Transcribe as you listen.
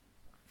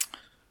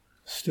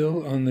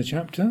Still on the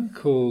chapter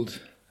called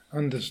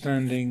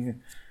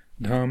Understanding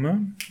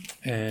Dharma,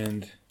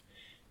 and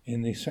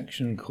in the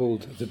section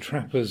called The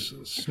Trapper's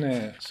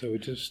Snare. So we're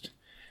just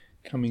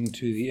coming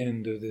to the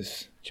end of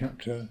this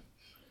chapter.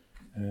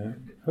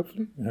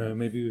 Hopefully,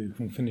 maybe we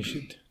can finish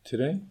it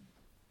today.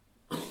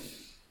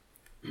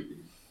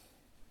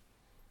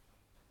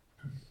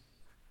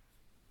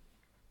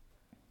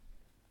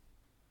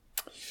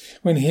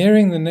 When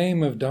hearing the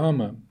name of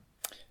Dharma,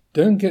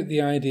 don't get the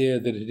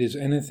idea that it is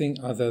anything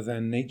other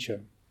than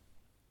nature.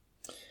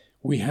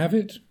 We have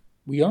it,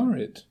 we are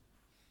it.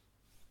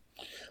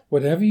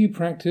 Whatever you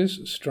practice,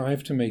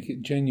 strive to make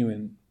it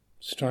genuine.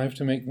 Strive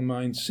to make the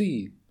mind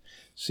see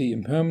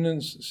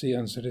impermanence, see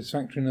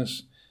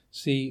unsatisfactoriness,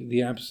 see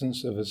the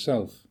absence of a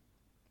self.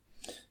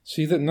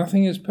 See that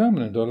nothing is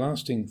permanent or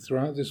lasting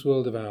throughout this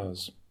world of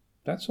ours.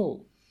 That's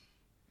all.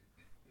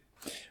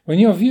 When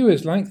your view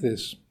is like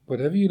this,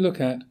 whatever you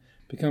look at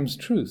becomes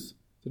truth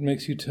that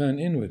makes you turn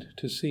inward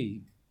to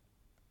see.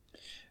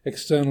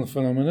 External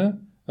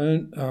phenomena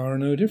are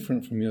no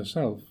different from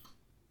yourself.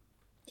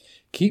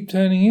 Keep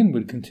turning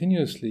inward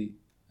continuously,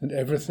 and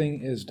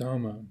everything is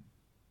Dharma.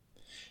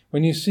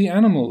 When you see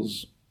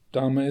animals,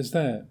 Dharma is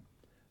there.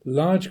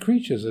 Large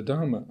creatures are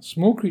Dharma,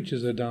 small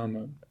creatures are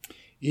Dharma.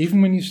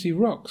 Even when you see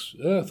rocks,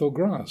 earth or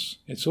grass,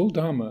 it's all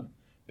Dharma,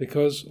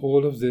 because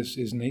all of this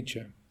is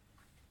nature.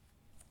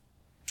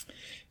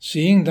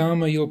 Seeing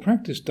Dharma, you'll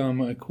practice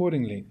Dharma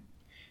accordingly.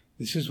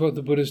 This is what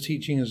the Buddha's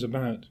teaching is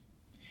about.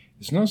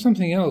 It's not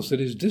something else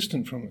that is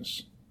distant from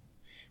us.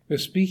 We're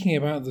speaking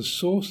about the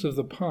source of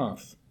the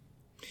path.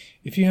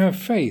 If you have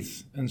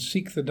faith and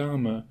seek the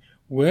Dharma,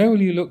 where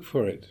will you look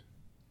for it?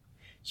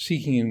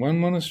 Seeking in one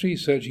monastery,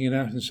 searching it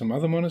out in some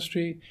other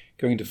monastery,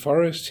 going to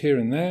forests here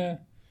and there,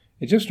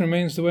 it just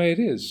remains the way it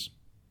is.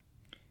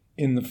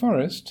 In the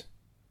forest,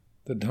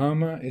 the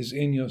Dharma is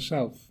in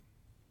yourself.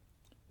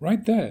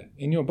 Right there,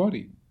 in your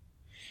body.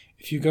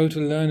 If you go to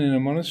learn in a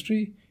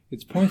monastery,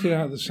 it's pointed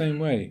out the same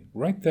way,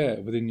 right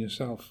there within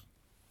yourself.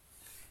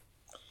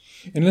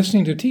 In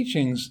listening to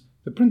teachings,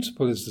 the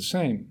principle is the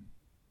same.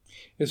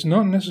 It's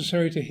not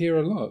necessary to hear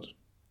a lot.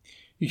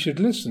 You should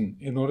listen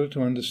in order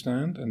to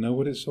understand and know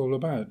what it's all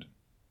about.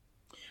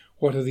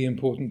 What are the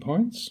important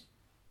points?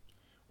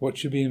 What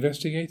should be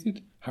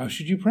investigated? How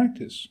should you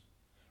practice?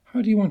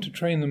 How do you want to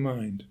train the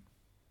mind?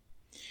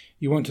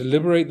 You want to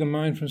liberate the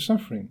mind from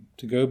suffering,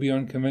 to go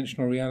beyond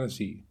conventional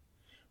reality.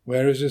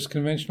 Where is this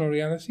conventional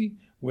reality?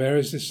 Where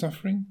is this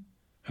suffering?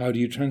 How do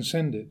you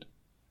transcend it?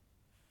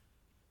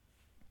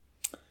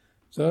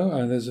 So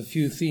there's a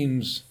few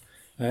themes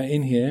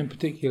in here. In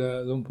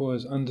particular, Luang Por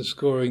is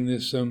underscoring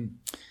this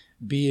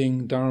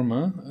being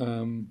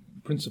Dharma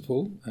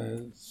principle.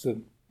 It's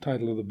the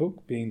title of the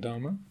book, Being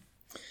Dharma.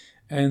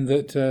 And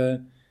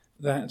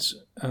that's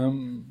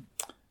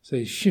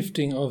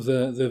shifting of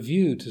the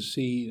view to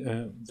see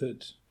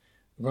that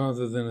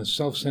rather than a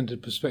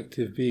self-centered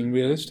perspective being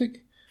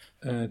realistic,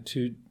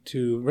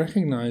 to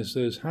recognize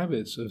those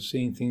habits of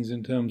seeing things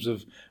in terms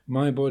of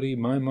my body,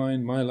 my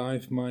mind, my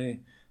life, my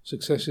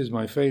successes,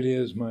 my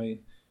failures, my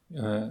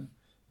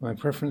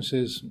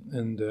preferences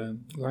and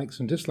likes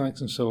and dislikes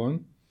and so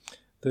on.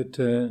 That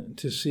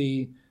to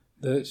see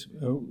that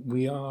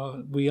we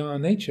are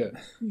nature.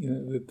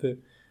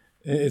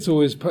 It's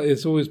always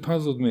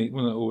puzzled me.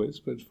 Well, not always,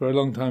 but for a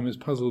long time, it's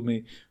puzzled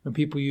me when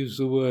people use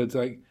the words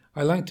like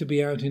 "I like to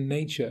be out in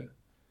nature."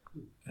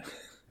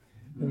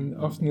 And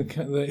often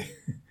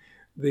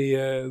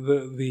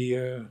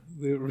the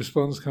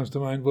response comes to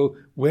mind. Well,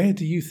 where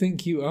do you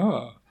think you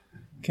are?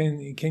 Can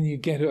you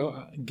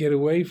get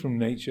away from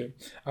nature?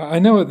 I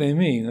know what they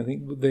mean. I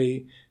think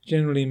they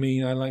generally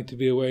mean I like to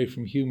be away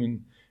from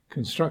human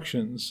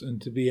constructions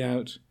and to be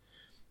out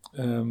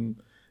in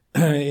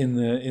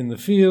the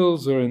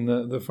fields or in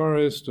the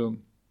forest or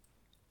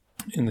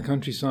in the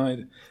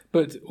countryside.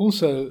 But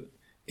also,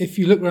 if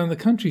you look around the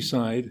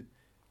countryside,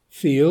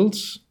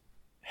 fields,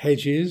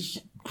 hedges,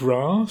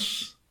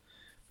 grass,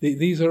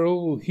 these are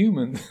all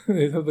human.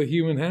 They have the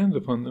human hand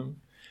upon them.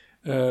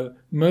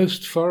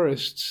 Most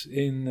forests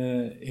in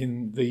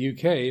the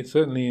UK,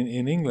 certainly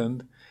in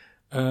England,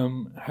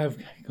 have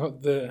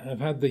had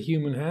the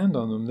human hand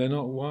on them. They're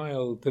not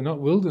wild. They're not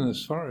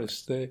wilderness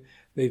forests.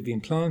 They've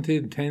been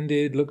planted,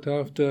 tended, looked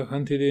after,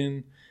 hunted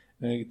in,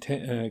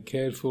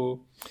 cared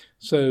for.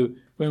 So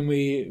when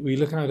we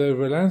look out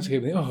over a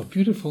landscape, we think, oh,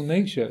 beautiful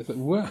nature. It's like,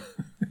 wow.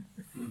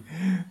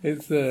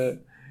 It's the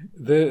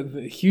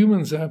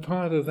humans are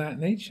part of that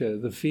nature.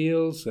 The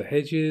fields, the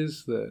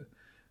hedges, the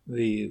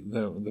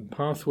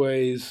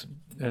pathways,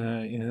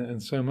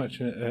 and so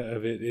much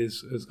of it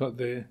has got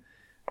the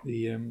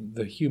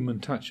human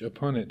touch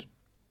upon it.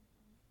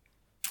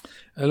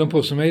 Luang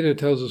Por Sumedho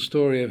tells a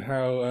story of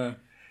how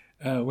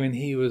when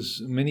he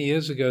was many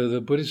years ago,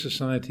 the Buddhist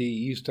Society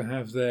used to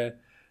have their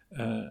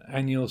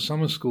annual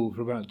summer school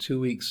for about 2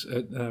 weeks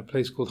at a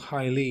place called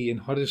High Lee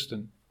in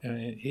Hoddesdon,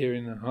 here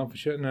in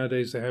Hertfordshire.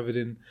 Nowadays they have it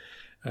in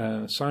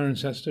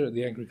Cirencester at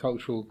the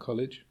Agricultural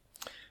College.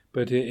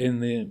 But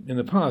in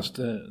the past,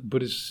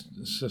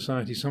 Buddhist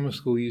Society summer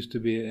school used to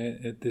be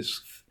at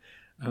this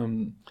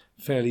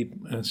fairly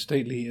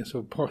stately,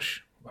 sort of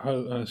posh,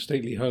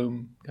 stately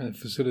home kind of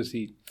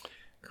facility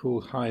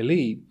called Hai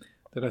Li,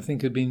 that I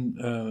think had been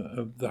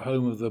the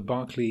home of the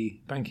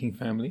Barclay banking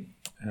family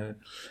at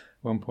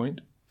one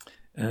point.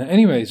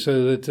 Anyway,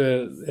 so that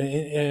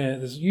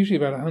there's usually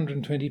about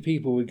 120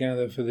 people would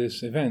gather for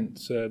this event,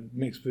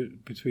 mixed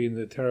between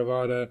the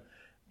Theravada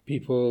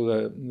people,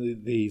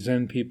 the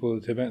Zen people,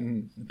 the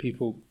Tibetan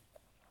people.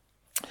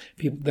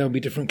 There'll be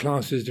different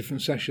classes,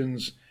 different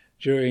sessions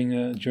during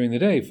the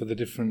day for the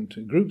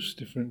different groups,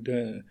 different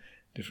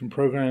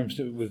programs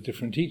with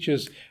different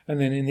teachers, and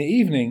then in the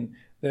evening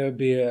there would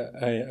be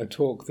a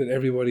talk that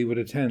everybody would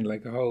attend,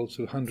 like a whole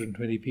sort of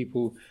 120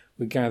 people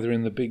would gather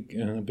in the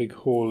big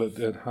hall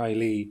at Hai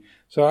Li.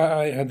 So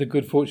I had the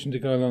good fortune to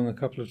go along a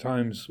couple of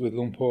times with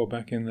Luang Por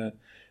back in the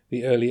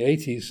early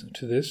 80s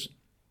to this.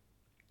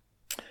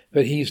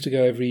 But he used to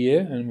go every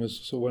year and was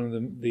sort of one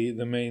of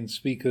the main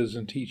speakers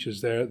and teachers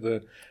there at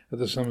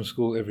the summer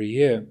school every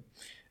year.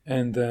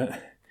 And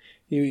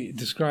he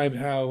described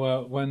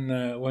how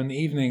one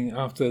evening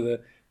after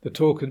the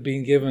talk had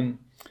been given,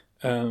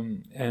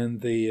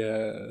 and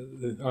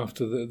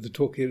after the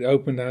talk, it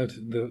opened out,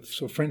 the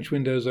sort of French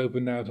windows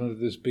opened out onto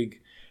this big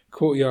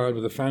courtyard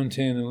with a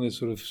fountain and all this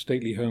sort of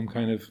stately home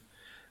kind of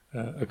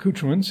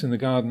accoutrements in the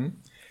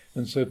garden.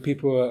 And so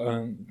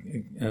people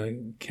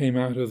came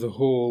out of the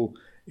hall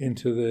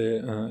into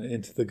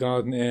the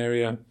garden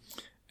area,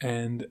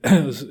 and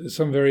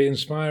some very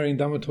inspiring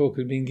Dhamma talk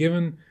had been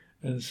given.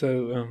 And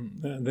so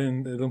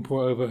then Luang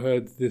Por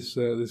overheard this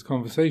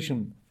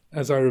conversation,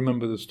 as I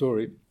remember the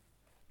story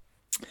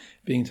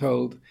being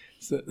told.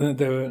 So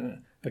there were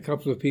a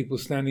couple of people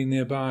standing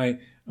nearby,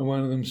 and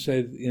one of them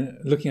said,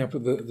 looking up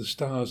at the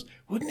stars,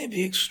 "Wouldn't it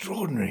be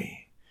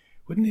extraordinary?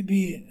 Wouldn't it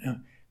be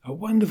a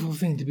wonderful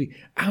thing to be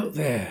out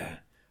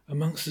there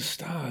amongst the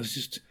stars,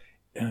 just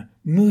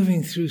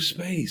moving through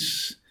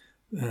space,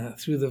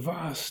 through the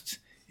vast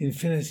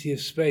infinity of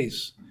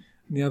space?"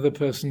 And the other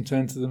person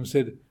turned to them and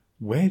said,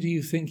 "Where do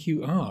you think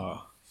you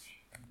are?"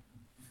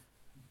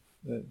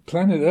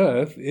 Planet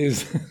Earth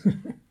is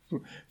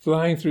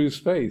flying through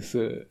space.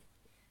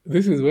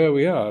 This is where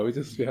we are. We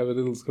have a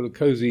little sort of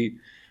cozy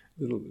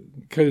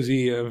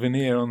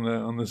veneer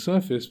on the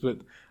surface,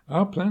 but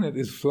our planet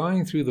is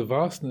flying through the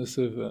vastness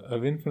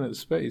of infinite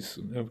space,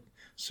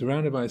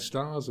 surrounded by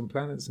stars and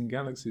planets and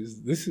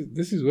galaxies. This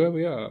is where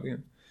we are.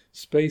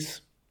 Space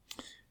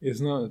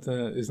is not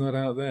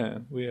out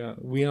there.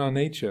 We are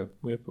nature.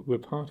 We're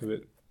part of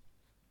it.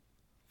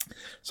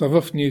 So I've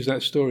often used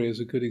that story as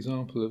a good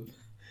example of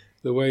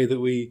the way that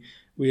we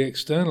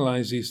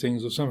externalize these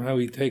things, or somehow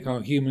we take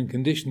our human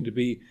condition to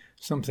be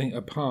something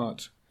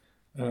apart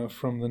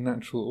from the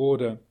natural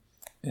order,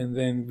 and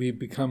then we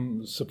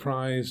become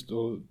surprised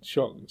or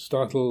shocked,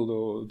 startled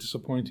or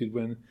disappointed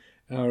when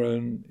our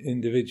own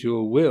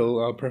individual will,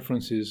 our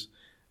preferences,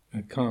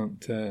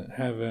 don't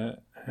have a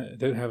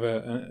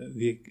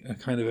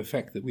kind of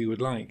effect that we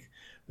would like,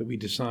 that we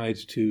decide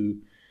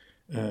to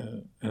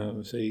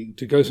say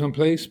to go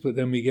someplace, but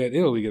then we get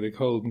ill, we get a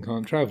cold and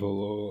can't travel,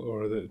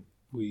 or that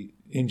we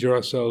injure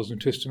ourselves and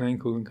twist an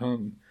ankle and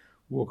can't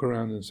walk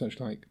around and such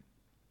like.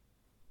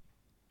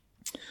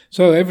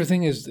 So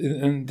everything is,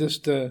 and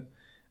just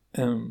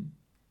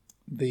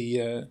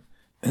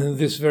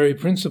this very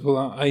principle,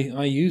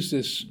 I use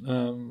this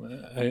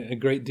a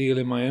great deal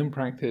in my own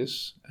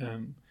practice,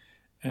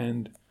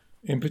 and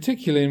in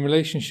particular in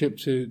relationship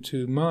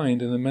to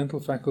mind and the mental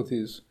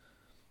faculties.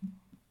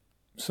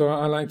 So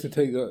I like to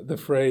take the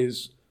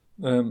phrase,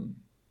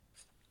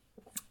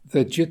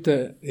 the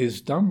citta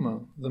is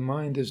Dhamma, the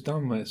mind is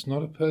Dhamma, it's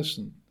not a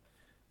person.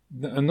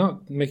 I'm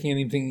not making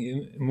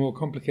anything more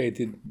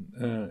complicated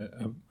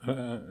out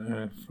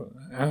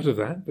of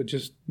that, but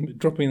just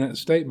dropping that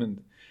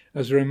statement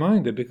as a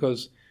reminder,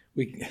 because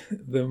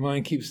the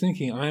mind keeps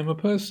thinking, I am a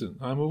person,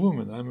 I'm a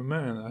woman, I'm a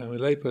man, I'm a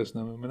layperson,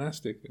 I'm a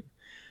monastic,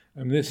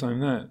 I'm this, I'm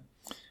that.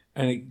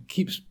 And it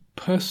keeps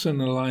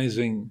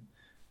personalizing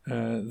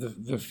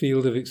the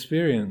field of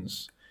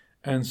experience.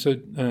 And so,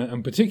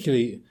 and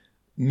particularly,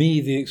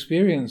 me, the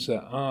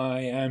experiencer,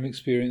 I am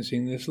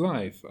experiencing this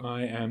life.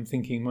 I am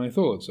thinking my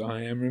thoughts.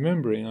 I am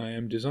remembering. I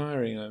am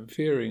desiring. I am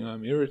fearing. I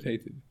am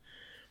irritated.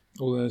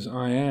 All those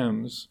I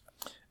ams.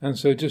 And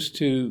so just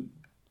to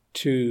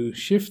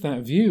shift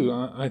that view,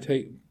 I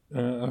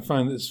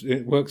find that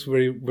it works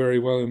very, very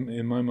well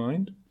in my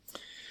mind,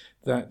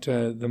 that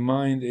the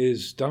mind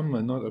is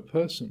Dhamma, not a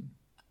person.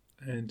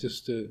 And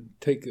just to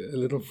take a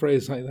little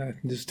phrase like that,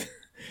 and just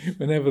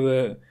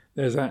whenever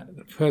there's that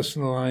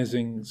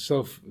personalizing,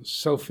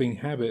 selfing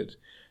habit,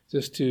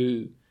 just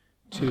to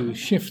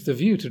shift the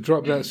view, to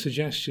drop that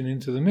suggestion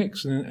into the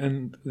mix,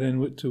 and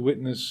then to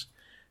witness,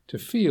 to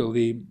feel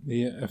the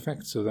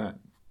effects of that.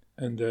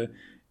 And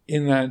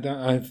in that,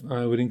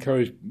 I would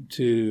encourage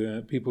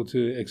people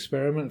to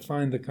experiment,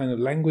 find the kind of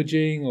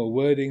languaging or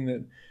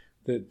wording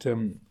that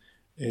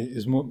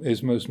is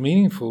most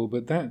meaningful.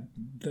 But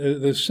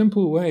those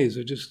simple ways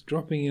of just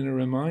dropping in a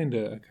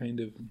reminder, a kind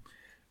of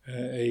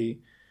a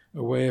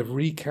way of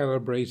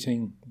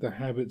recalibrating the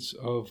habits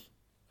of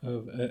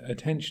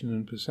attention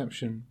and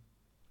perception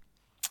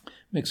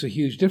makes a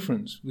huge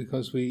difference,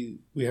 because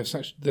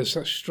there's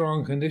such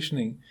strong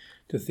conditioning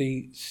to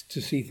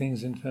see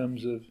things in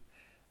terms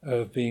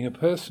of being a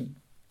person.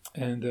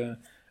 And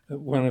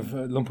one of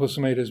Luang Por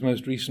Sumedho's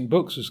most recent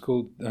books is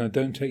called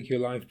 "Don't Take Your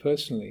Life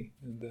Personally,"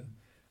 and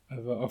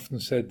I've often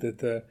said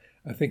that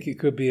I think it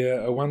could be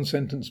a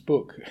one-sentence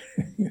book.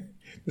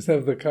 just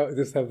have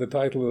the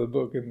title of the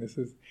book, and this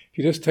is, if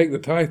you just take the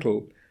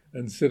title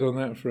and sit on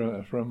that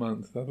for a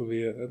month,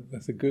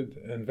 that's a good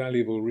and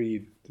valuable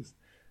read. Just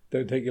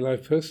don't take your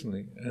life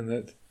personally, and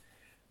that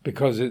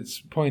because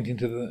it's pointing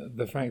to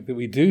the fact that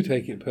we do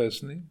take it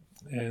personally,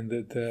 and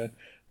that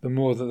the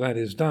more that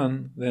is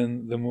done,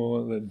 then the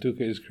more that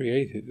dukkha is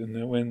created. And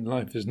that when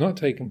life is not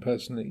taken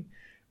personally,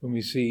 when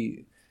we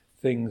see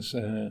things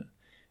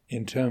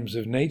in terms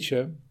of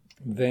nature,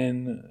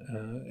 then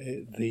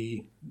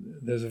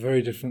there's a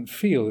very different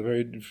feel, a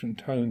very different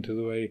tone to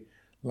the way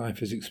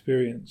life is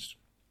experienced.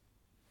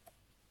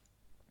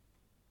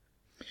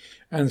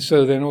 And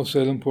so then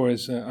also Luang Por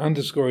is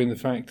underscoring the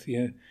fact,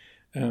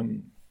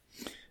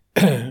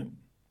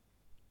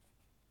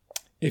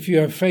 if you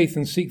have faith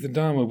and seek the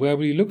Dharma, where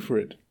will you look for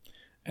it?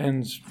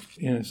 And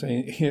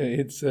saying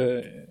it's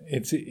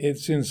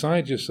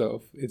inside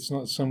yourself. It's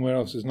not somewhere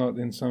else. It's not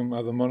in some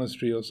other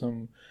monastery or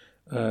some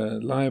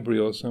library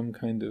or some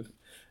kind of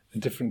a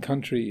different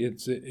country.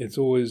 It's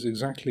always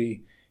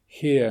exactly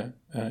here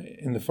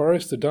in the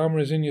forest. The Dharma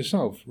is in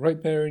yourself,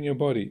 right there in your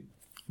body,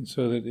 and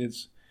so that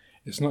it's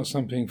not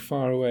something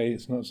far away.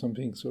 It's not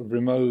something sort of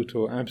remote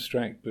or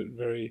abstract, but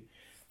very,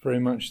 very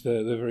much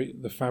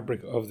the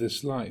fabric of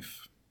this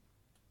life.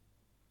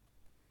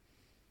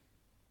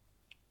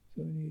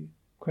 So any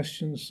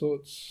questions,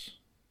 thoughts?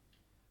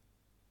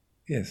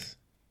 Yes.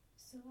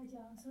 So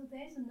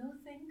there's no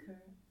thinker,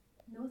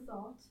 no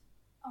thought,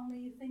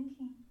 only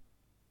thinking.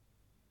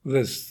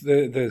 There's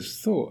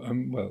thought.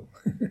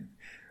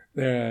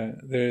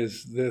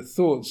 There's the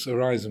thoughts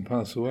arise and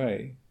pass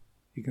away.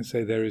 You can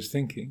say there is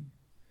thinking,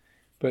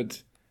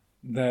 but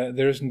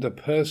there isn't a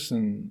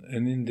person,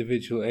 an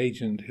individual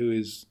agent who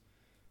is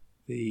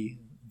the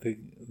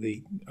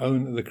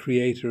owner, the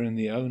creator and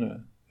the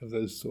owner of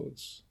those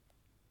thoughts.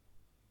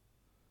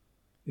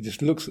 It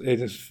just looks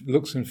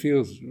and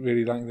feels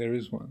really like there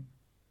is one.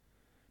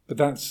 But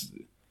that's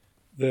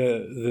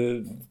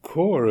the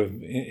core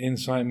of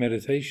insight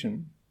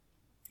meditation,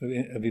 of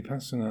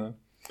vipassana,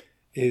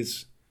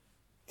 is,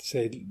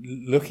 say,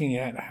 looking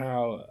at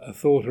how a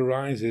thought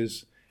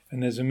arises,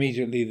 and there's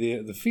immediately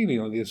the feeling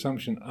or the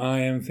assumption, I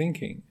am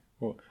thinking,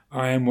 or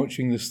I am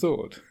watching this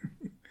thought.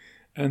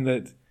 And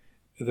that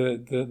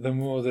the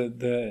more that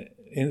the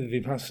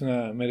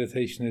vipassana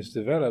meditation is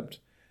developed,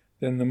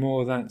 then the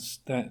more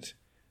that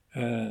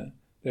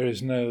there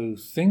is no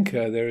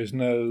thinker, there is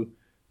no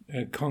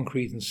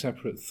concrete and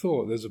separate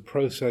thought. There's a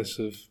process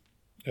of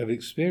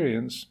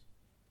experience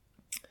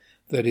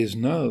that is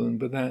known,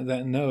 but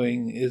that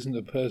knowing isn't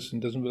a person,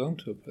 doesn't belong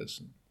to a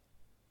person.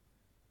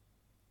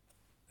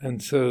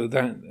 And so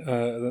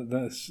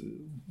that's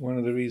one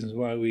of the reasons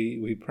why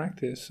we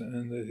practice,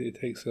 and that it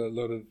takes a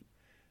lot of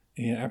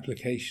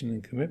application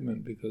and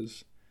commitment,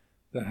 because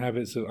the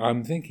habits of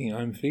I'm thinking,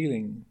 I'm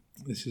feeling,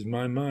 this is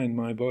my mind,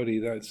 my body,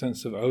 that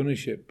sense of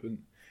ownership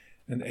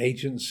and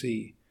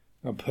agency,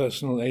 our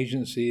personal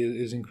agency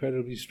is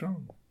incredibly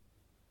strong.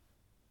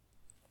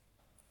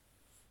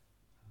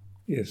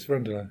 Yes,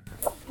 Vandana.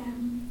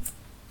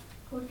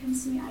 What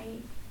comes to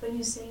me, when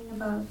you're saying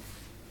about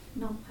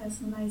not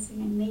personalizing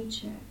in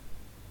nature,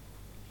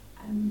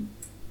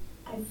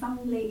 I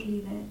found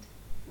lately that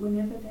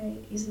whenever there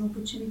is an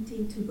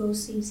opportunity to go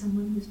see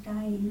someone who's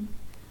dying,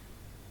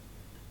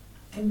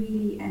 I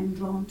really am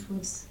drawn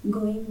towards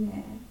going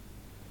there.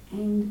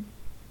 And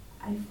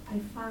I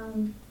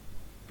found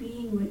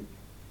being with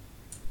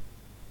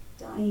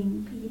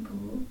dying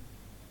people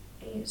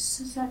is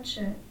such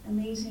an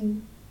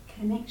amazing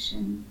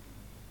connection.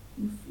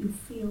 You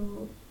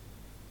feel,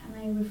 and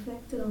I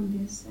reflected on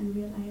this and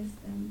realized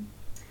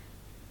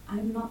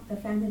I'm not the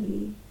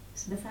family.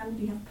 So the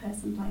family have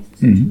personalized the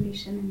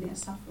situation and they're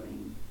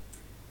suffering.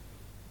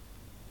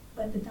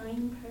 But the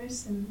dying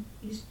person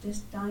is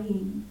just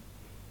dying.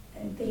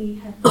 They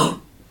have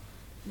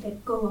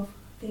let go of,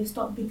 they've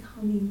stopped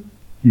becoming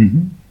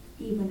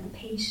even a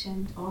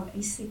patient or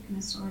a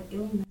sickness or an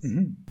illness.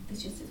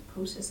 It's just a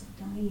process of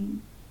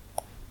dying.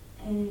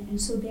 And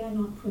so they are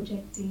not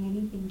projecting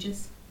anything,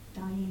 just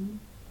dying.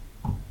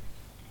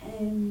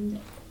 And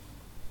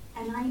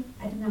I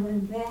don't know, when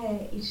I'm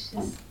there, it's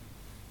just,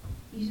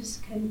 you're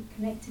just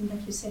connecting,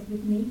 like you said,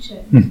 with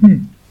nature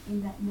in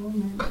that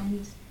moment.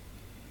 And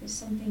it's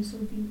something so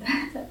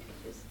beautiful that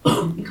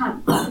you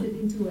can't put it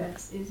into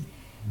words.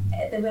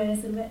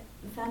 Whereas the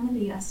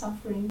family are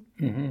suffering,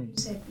 you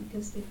said,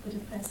 because they put a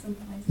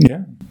personalized.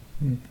 Yeah.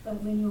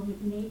 But when you're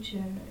with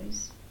nature,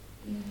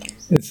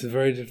 it's a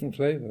very different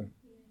flavour.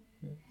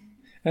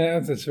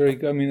 And that's very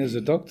good. I mean, as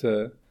a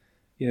doctor,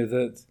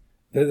 that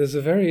there's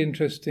a very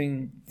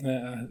interesting,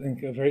 I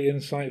think, a very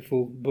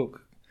insightful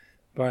book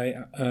by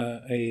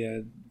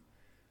a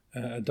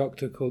a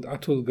doctor called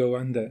Atul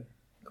Gawande,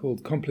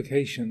 called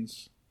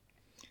Complications.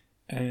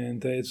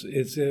 And it's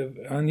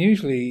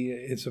unusually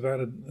it's about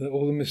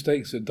all the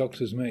mistakes that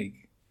doctors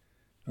make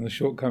and the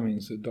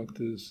shortcomings that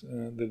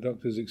the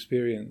doctors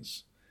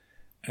experience,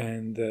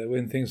 and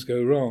when things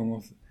go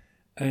wrong.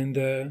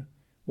 And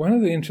one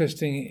of the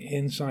interesting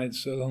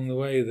insights along the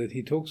way that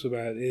he talks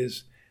about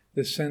is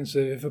this sense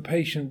of if a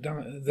patient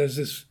there's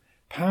this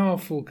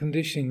powerful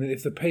conditioning that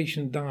if the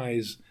patient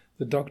dies,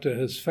 the doctor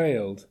has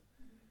failed.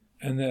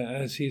 And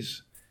as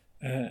he's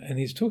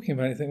talking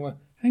about it, I think, well,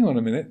 hang on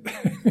a minute.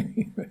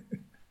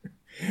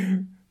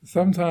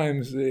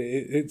 Sometimes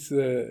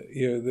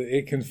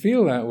it can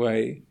feel that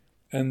way,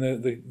 and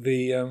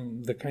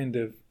the kind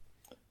of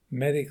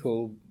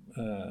medical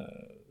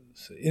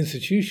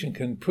institution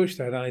can push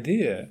that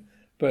idea,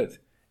 but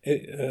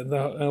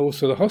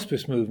also the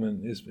hospice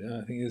movement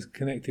is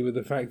connected with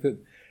the fact that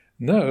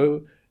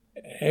no,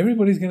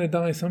 everybody's going to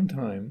die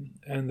sometime,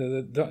 and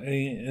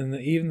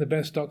even the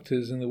best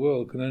doctors in the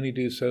world can only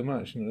do so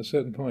much, and at a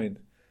certain point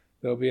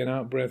there'll be an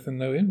out-breath and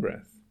no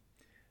in-breath.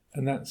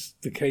 And that's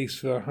the case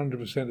for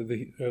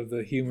 100% of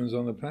the humans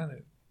on the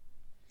planet.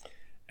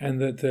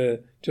 And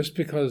that just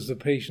because the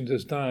patient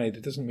has died,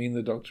 it doesn't mean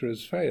the doctor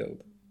has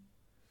failed.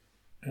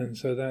 And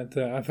so that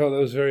I felt that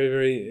was very,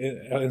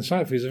 very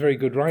insightful. He's a very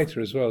good writer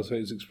as well, so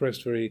it's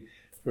expressed very,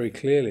 very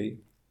clearly.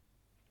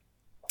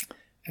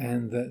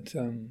 And that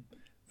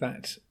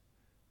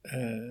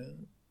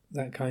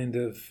kind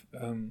of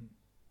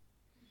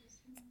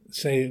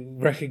say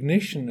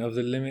recognition of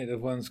the limit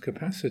of one's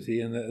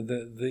capacity and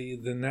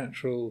the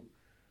natural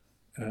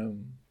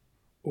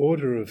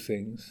order of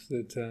things,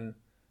 that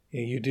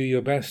you do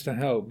your best to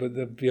help,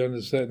 but beyond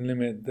a certain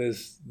limit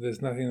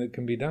there's nothing that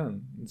can be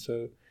done. And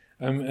so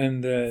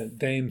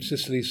Dame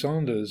Cicely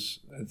Saunders,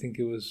 I think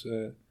it was,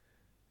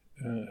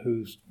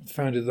 who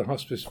founded the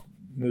hospice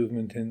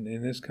movement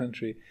in this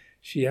country,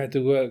 she had to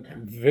work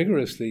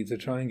vigorously to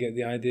try and get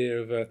the idea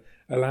of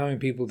allowing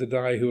people to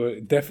die who are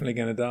definitely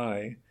going to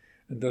die,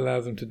 and allow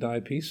them to die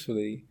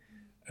peacefully,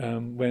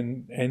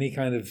 when any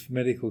kind of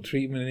medical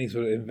treatment, any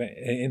sort of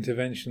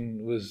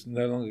intervention was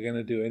no longer going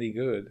to do any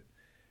good.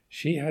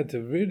 She had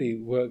to really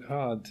work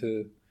hard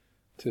to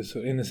sort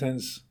of, in a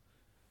sense,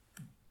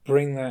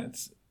 bring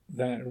that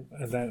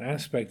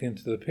aspect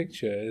into the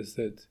picture. Is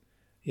that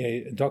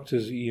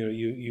doctors,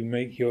 you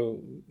make your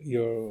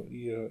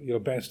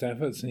best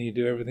efforts and you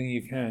do everything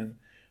you can,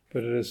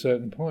 but at a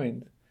certain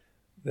point,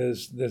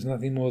 there's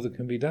nothing more that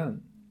can be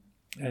done.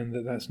 And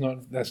that's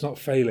not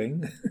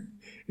failing.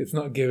 It's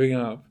not giving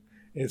up.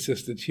 It's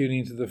just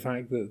attuning to the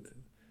fact that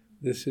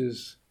this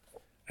is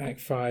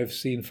Act 5,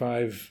 Scene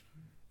 5,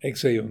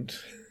 exeunt.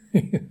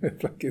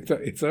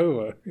 It's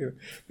over.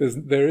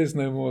 There is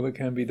no more that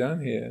can be done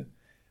here.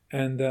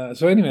 And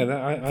so anyway,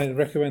 I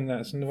recommend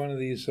that. It's one of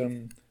these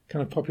kind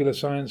of popular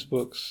science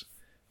books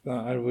that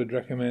I would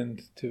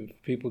recommend to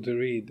people to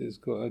read. It's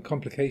called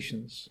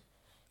Complications,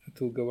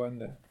 Atul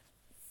Gawande.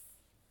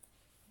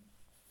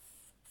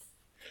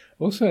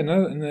 Also,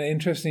 another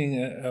interesting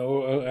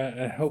or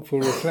a helpful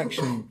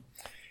reflection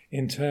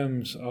in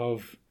terms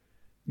of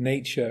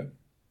nature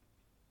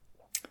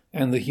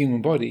and the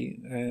human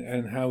body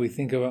and how we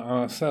think of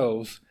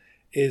ourselves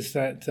is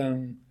that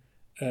I'm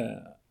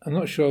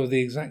not sure of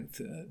the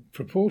exact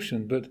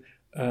proportion, but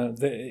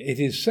it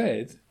is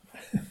said,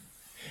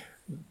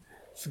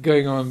 it's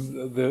going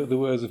on the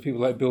words of people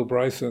like Bill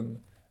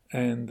Bryson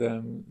and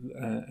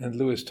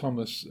Lewis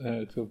Thomas,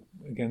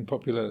 again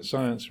popular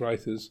science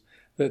writers,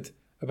 that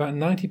about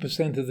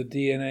 90% of the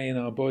DNA in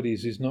our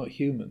bodies is not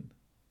human.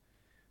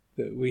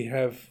 That we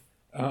have,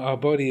 our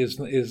body is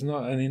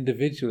not an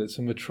individual; it's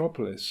a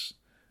metropolis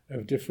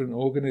of different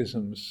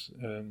organisms,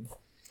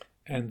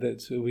 and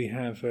that we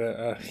have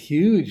a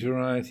huge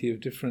variety of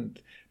different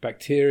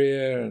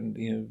bacteria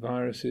and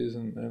viruses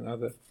and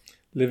other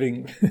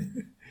living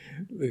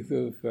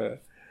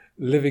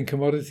living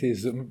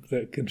commodities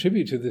that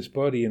contribute to this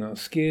body in our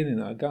skin, in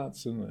our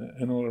guts,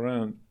 and all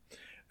around.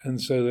 And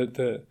so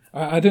that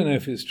I don't know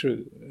if it's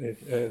true,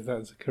 if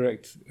that's a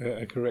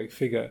correct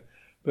figure,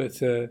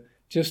 but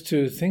just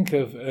to think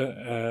of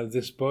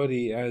this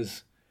body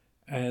as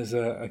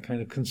a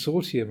kind of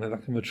consortium,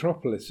 like a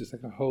metropolis, just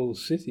like a whole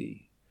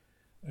city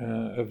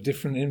of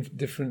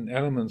different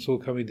elements all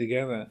coming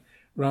together,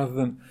 rather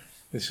than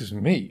this is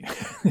me,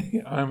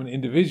 I'm an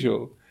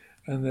individual,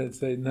 and that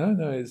say no,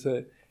 it's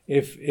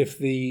if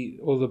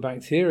all the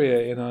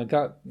bacteria in our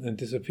gut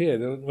disappear,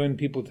 when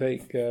people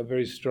take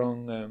very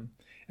strong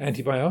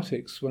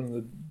antibiotics, one of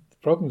the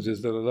problems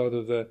is that a lot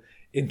of the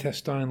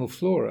intestinal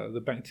flora,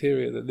 the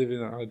bacteria that live in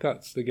our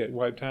guts, they get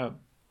wiped out.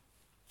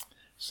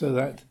 So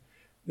that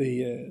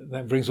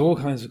that brings all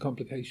kinds of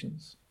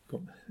complications.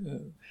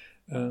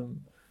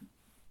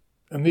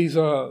 And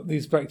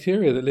these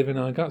bacteria that live in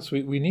our guts,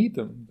 we need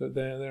them. But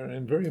they're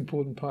a very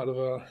important part of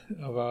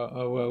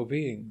our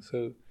well-being.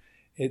 So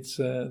it's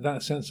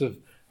that sense of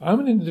I'm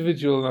an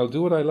individual and I'll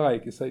do what I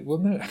like. It's like, well,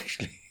 no,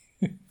 actually.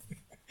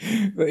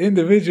 The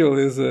individual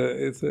is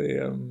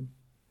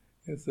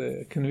it's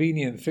a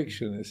convenient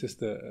fiction. It's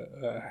just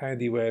a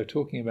handy way of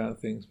talking about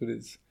things, but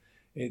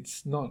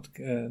it's not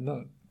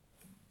that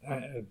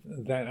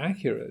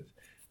accurate,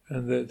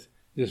 and that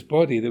this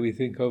body that we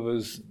think of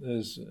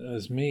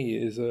as me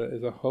is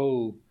a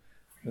whole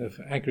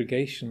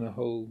aggregation, a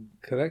whole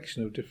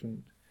collection of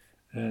different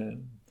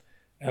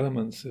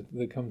elements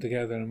that come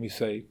together, and we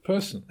say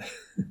person.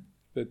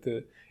 But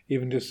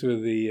even just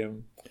with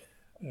the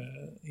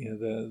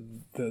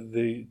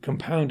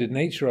compounded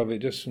nature of it,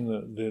 just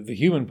from the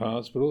human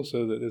parts, but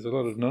also that there's a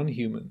lot of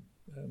non-human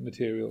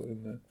material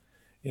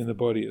in the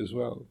body as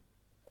well.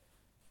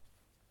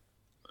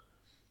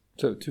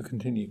 So to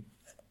continue.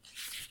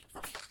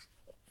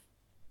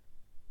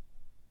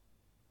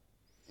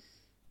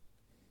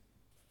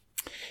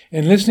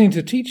 In listening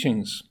to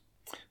teachings,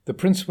 the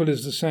principle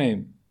is the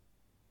same.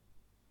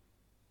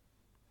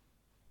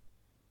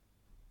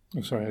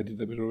 Oh, sorry, I did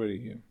that bit already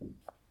here.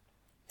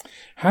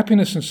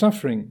 Happiness and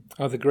suffering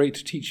are the great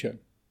teacher.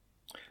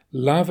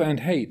 Love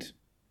and hate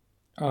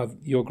are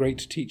your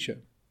great teacher.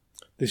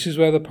 This is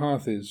where the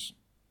path is.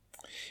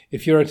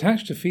 If you're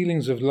attached to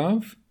feelings of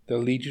love, they'll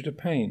lead you to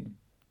pain.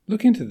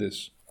 Look into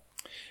this.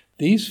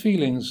 These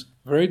feelings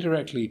very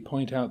directly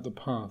point out the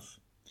path.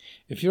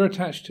 If you're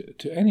attached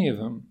to any of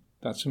them,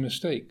 that's a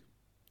mistake.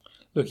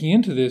 Looking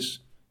into this,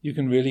 you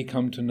can really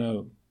come to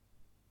know.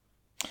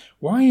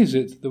 Why is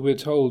it that we're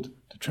told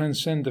to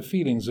transcend the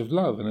feelings of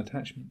love and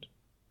attachment?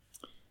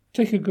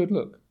 Take a good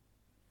look.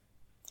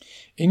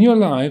 In your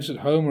lives, at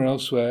home or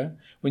elsewhere,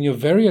 when you're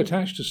very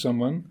attached to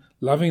someone,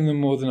 loving them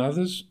more than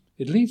others,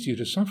 it leads you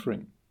to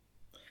suffering.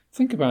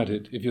 Think about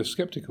it if you're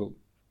skeptical.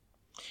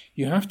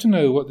 You have to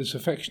know what this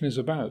affection is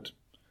about.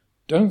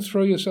 Don't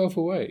throw yourself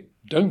away.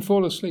 Don't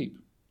fall asleep.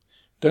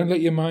 Don't let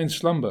your mind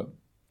slumber.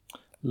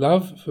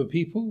 Love for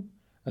people,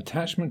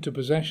 attachment to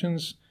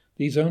possessions,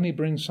 these only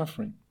bring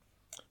suffering.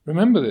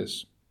 Remember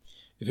this.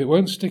 If it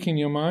won't stick in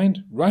your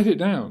mind, write it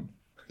down.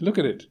 Look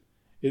at it.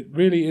 It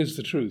really is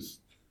the truth.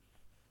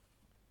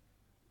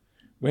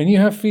 When you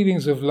have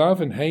feelings of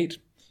love and hate,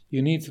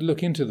 you need to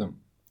look into them.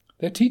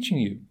 They're teaching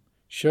you,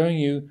 showing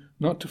you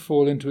not to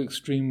fall into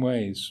extreme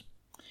ways.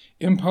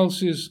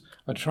 Impulses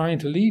are trying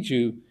to lead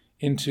you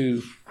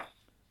into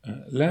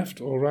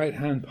left or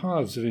right-hand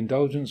paths of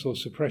indulgence or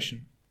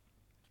suppression.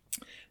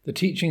 The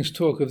teachings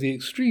talk of the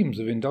extremes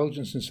of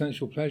indulgence in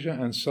sensual pleasure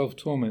and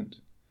self-torment.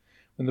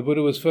 When the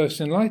Buddha was first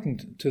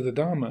enlightened to the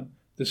Dharma,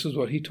 this is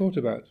what he taught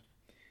about.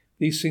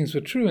 These things were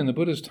true in the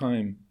Buddha's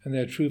time, and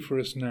they're true for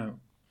us now.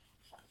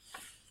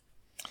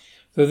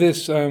 So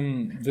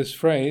this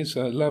phrase,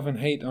 love and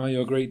hate are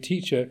your great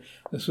teacher,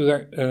 this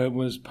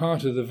was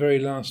part of the very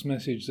last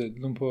message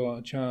that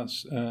Lumpur Cha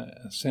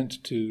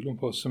sent to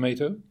Lumpur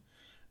Sumedho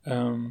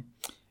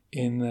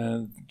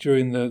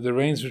during the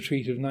Rains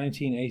Retreat of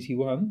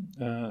 1981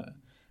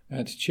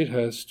 at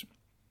Chithurst.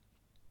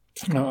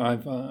 Now,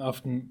 I've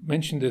often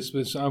mentioned this,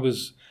 because I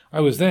was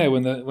there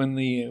when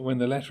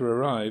the letter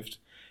arrived,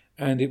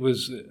 and it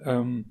was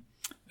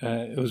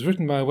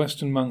written by a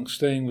Western monk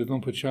staying with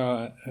Lumpur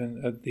Cha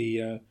at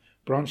the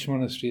branch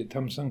monastery at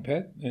Tamsang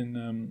Pet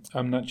in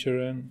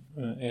Amnatcharan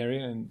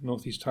area in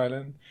northeast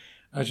Thailand.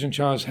 Ajahn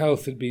Chah's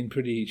health had been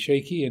pretty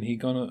shaky, and he'd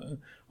gone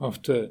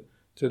off to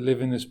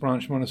live in this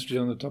branch monastery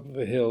on the top of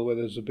a hill where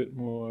there's a bit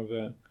more of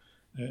a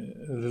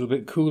little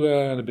bit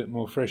cooler and a bit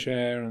more fresh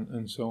air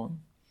and so on.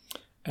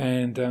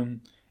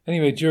 And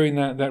anyway, during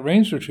that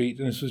rains retreat,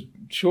 and this was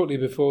shortly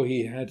before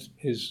he had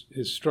his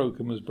stroke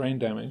and was brain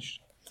damaged,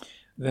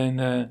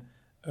 then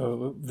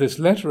this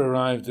letter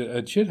arrived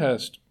at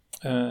Chithurst,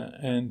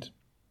 and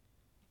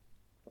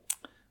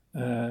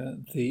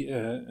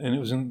it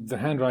was in the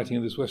handwriting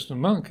of this Western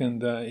monk,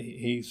 and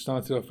he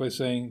started off by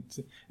saying,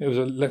 it was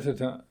a letter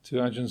to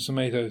Ajahn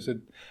Sumedho, who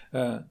said,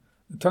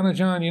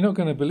 Tanajan, you're not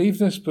going to believe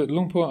this, but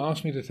Lumpur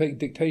asked me to take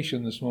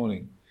dictation this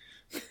morning.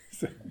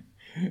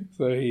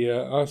 So he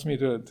asked me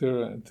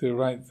to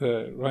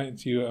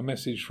write you a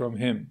message from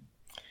him,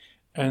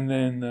 and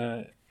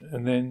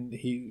then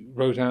he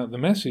wrote out the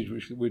message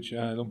which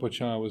Lumpur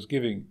Cha was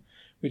giving,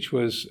 which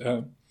was,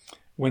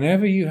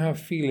 whenever you have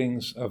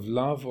feelings of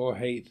love or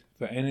hate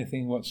for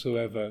anything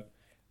whatsoever,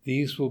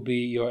 these will be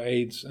your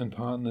aids and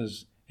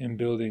partners in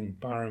building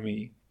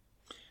parami.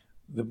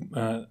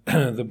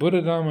 The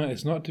Buddha Dharma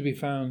is not to be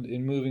found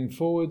in moving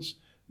forwards,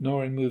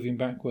 nor in moving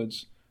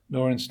backwards,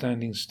 nor in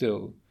standing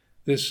still.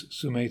 This,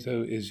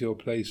 Sumedho, is your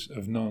place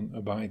of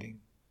non-abiding.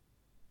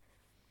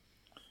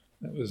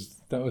 That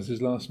was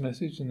his last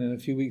message, and then a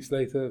few weeks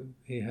later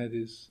he had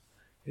his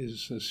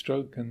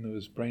stroke and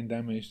was brain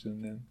damaged,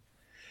 and then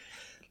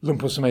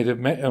Lumpur Sumedho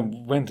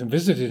went and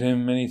visited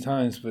him many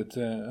times, but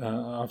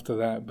after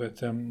that,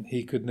 but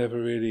he could never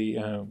really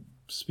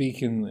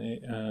speak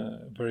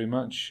in very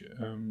much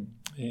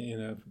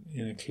in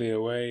a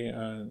clear way,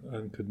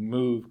 and could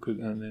move,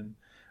 and then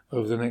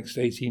over the next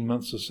 18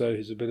 months or so,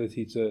 his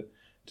ability to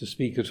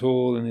speak at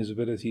all and his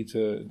ability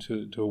to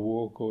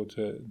walk or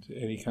to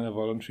any kind of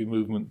voluntary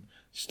movement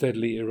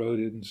steadily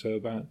eroded, and so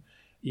about a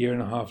year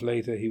and a half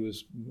later he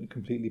was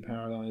completely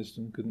paralyzed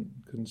and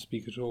couldn't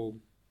speak at all.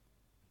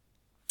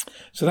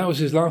 So that was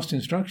his last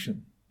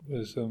instruction,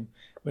 was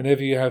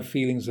whenever you have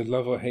feelings of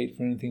love or hate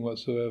for anything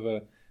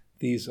whatsoever,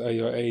 these are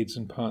your aids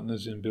and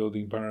partners in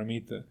building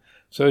paramita.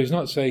 So he's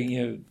not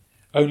saying,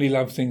 only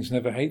love things,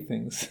 never hate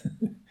things,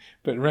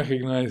 but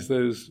recognize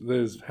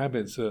those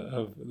habits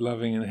of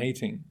loving and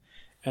hating,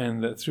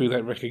 and that through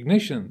that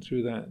recognition,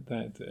 through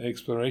that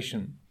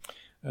exploration,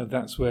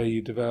 that's where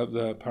you develop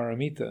the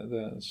paramita,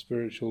 the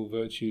spiritual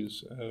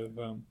virtues of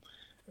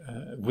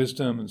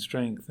wisdom and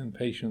strength and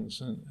patience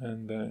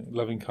and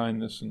loving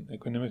kindness and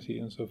equanimity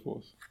and so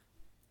forth.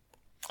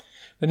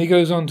 Then he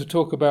goes on to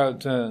talk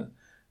about the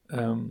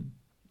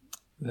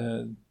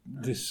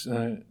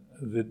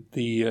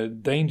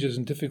dangers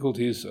and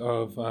difficulties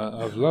of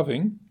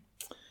loving.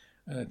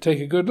 Take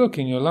a good look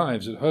in your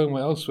lives, at home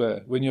or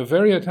elsewhere. When you're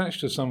very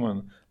attached to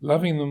someone,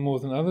 loving them more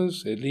than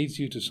others, it leads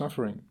you to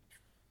suffering.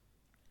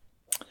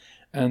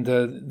 And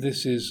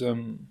this is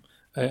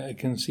it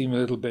can seem a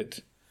little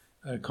bit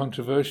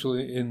controversial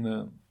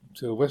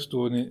to a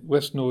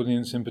Western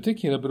audience in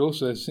particular, but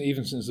also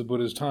even since the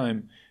Buddha's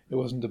time, it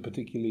wasn't a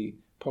particularly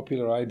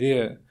popular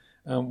idea.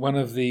 One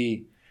of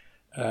the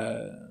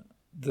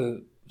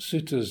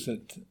suttas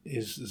that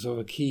is sort of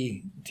a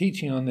key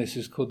teaching on this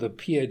is called the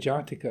Piya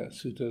Jatika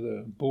Sutta,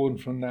 the born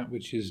from that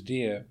which is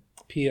dear.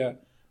 Piya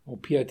or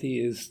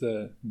piyati is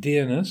the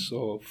dearness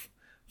or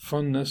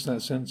fondness,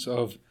 that sense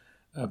of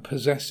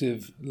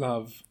possessive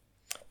love.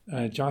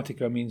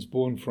 Jatika means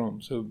born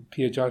from, so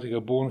Piya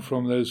Jatika, born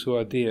from those who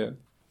are dear.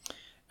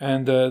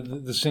 And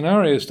the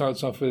scenario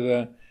starts off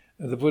with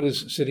the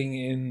Buddha's sitting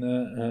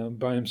in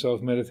by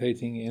himself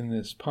meditating in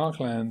this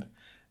parkland,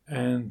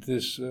 and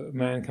this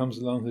man comes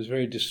along who's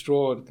very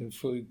distraught,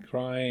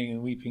 crying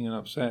and weeping and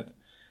upset,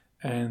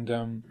 and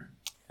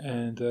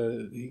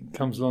he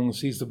comes along and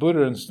sees the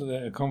Buddha, and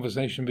a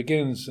conversation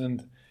begins,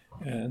 and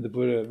the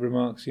Buddha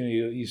remarks,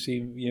 you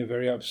seem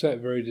very upset,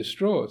 very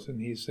distraught.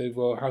 And he said,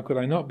 well, how could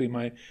I not be?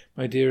 My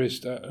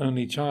dearest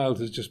only child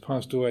has just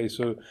passed away,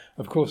 so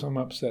of course I'm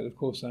upset. Of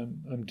course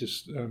I'm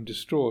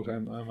distraught.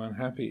 I'm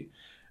unhappy.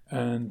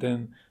 And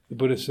then the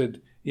Buddha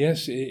said,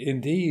 yes,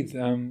 indeed,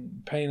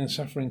 pain and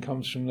suffering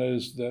comes from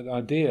those that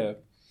are dear.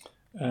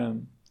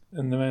 And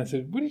the man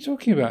said, what are you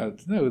talking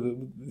about? No,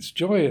 this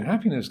joy and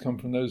happiness come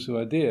from those who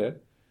are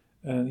dear.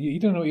 You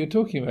don't know what you're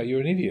talking about.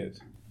 You're an idiot.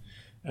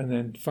 And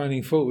then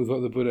finding fault with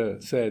what the Buddha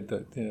said,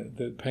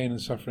 that pain and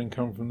suffering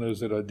come from those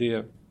that are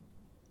dear.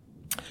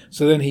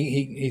 So then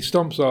he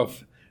stomps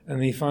off,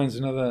 and he finds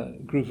another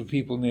group of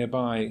people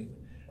nearby,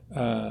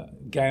 a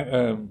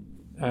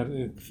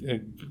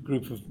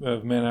group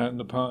of men out in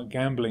the park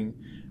gambling.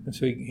 And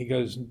so he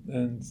goes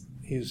and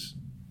he's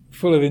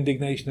full of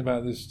indignation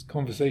about this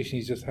conversation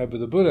he's just had with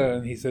the Buddha,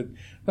 and he said,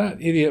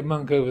 that idiot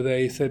monk over there,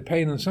 he said,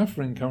 pain and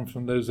suffering come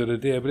from those that are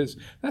dear, but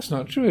that's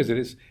not true, is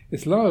it?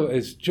 It's love,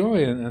 it's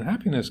joy and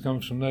happiness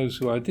comes from those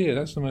who are dear.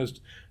 That's the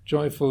most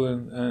joyful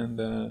and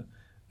the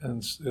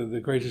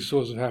greatest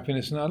source of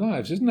happiness in our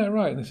lives. Isn't that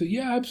right? And they said,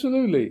 yeah,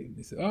 absolutely.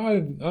 He said,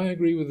 I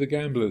agree with the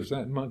gamblers.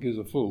 That monk is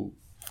a fool.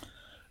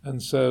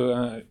 And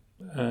so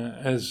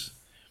as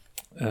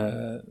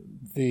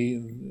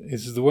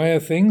this is the way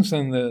of things,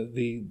 and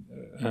the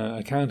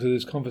account of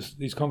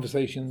these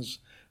conversations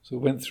so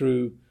went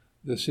through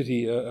the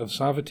city of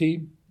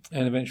Savatthi,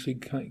 and eventually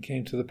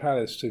came to the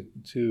palace to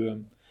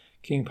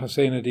King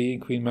Pasenadi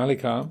and Queen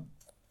Malika,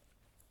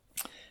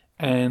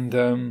 and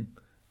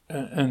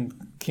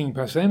King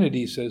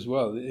Pasenadi says,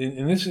 well,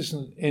 in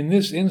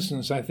this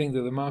instance, I think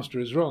that the master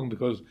is wrong,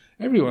 because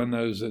everyone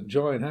knows that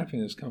joy and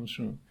happiness comes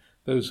from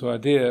those who are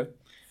dear.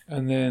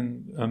 And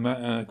then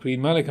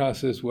Queen Malika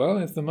says, well,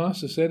 if the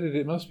master said it,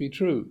 it must be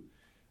true.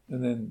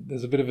 And then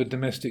there's a bit of a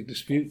domestic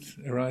dispute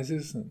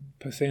arises, and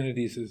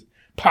Pasenadi says,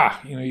 pah,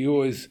 you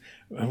always,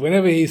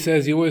 whatever he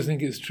says, you always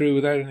think it's true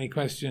without any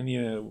question,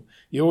 you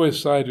always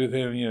side with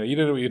him, you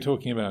don't know what you're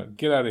talking about,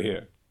 get out of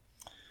here.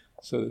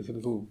 So there's a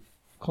little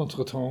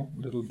contretemps,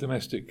 a little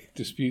domestic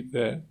dispute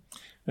there.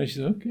 And she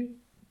says, okay,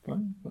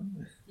 fine.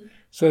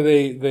 So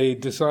they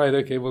decide,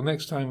 okay, well,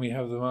 next time we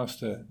have the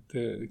master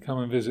to come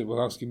and visit,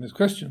 we'll ask him this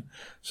question.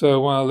 So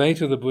a while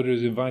later, the Buddha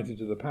is invited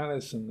to the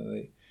palace,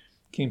 and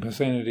King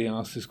Pasenadi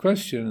asks this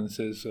question and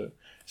says,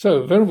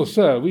 so, Venerable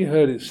Sir, we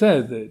heard it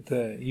said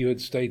that you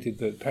had stated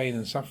that pain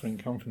and suffering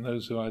come from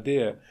those who are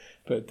dear,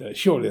 but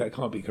surely that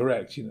can't be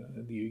correct,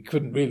 you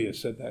couldn't really have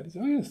said that. He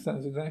said, oh yes,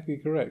 that's exactly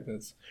correct,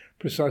 that's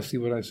precisely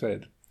what I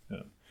said.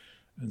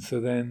 And so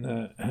then,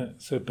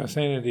 so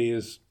Pasenadi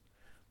is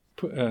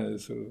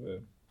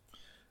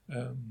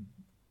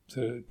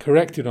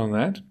corrected on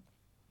that,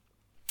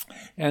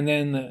 and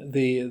then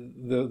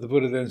the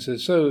Buddha then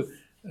says, so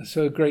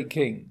great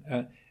king,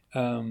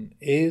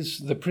 is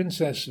the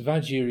princess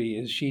Vajiri,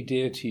 is she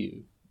dear to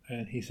you?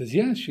 And he says,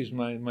 yes, she's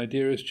my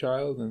dearest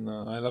child, and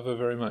I love her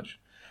very much.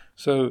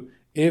 So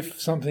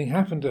if something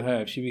happened to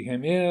her, if she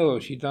became ill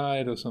or she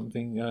died or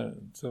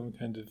something, some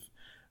kind of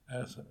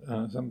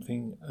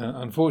something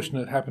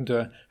unfortunate happened to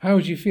her, how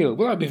would you feel?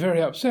 Well, I'd be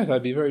very upset,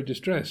 I'd be very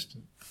distressed.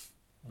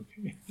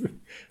 Okay.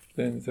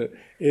 then so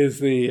is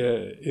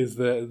the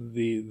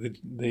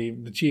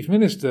chief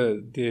minister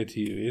dear to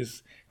you?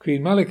 Is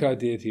Queen Malika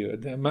dear to you?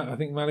 I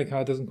think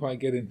Malika doesn't quite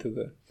get into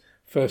the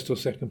first or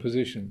second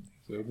position.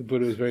 So the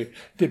Buddha was very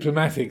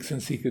diplomatic,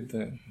 since he could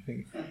I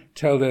think,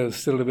 tell there was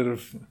still a bit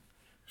of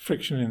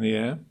friction in the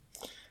air.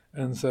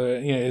 And so,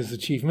 is the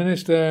chief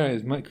minister,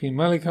 is Queen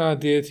Malika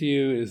dear to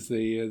you? Is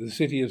the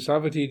city of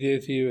Savatthi dear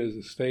to you? Is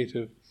the state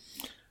of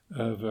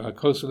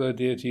Kosala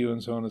dear to you,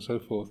 and so on and so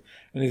forth?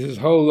 And there's this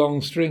whole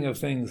long string of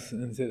things.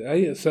 And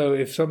said, so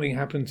if something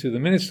happened to the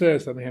minister,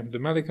 if something happened to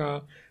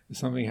Malika, if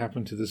something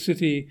happened to the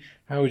city,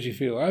 how would you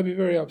feel? I'd be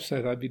very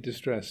upset. I'd be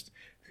distressed.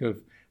 So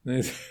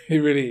he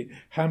really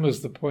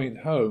hammers the point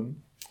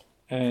home,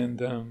 and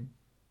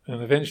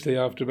eventually,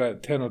 after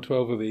about 10 or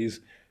 12 of these,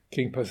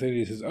 King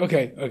Pasenadi says,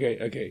 okay,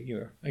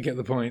 I get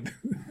the point.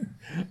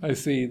 I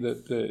see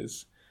that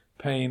there's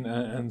pain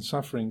and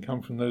suffering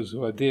come from those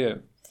who are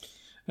dear.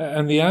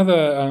 And the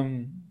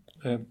other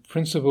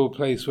principal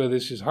place where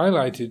this is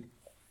highlighted,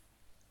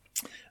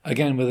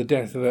 again with the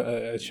death of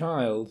a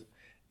child,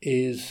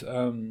 is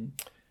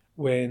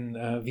when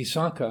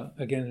Visakha,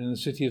 again in the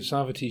city of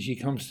Savatthi, she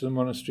comes to the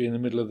monastery in the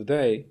middle of the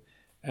day,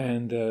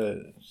 and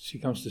she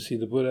comes to see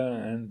the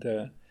Buddha,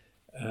 and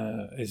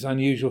it's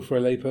unusual for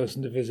a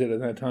layperson to visit at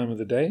that time of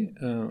the day,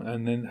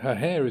 and then her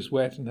hair is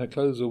wet and her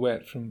clothes are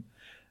wet and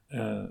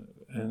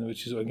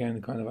which is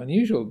again kind of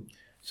unusual.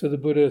 So the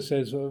Buddha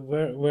says, well,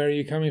 where are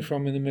you coming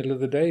from in the middle of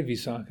the day,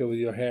 Visakha, with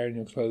your hair and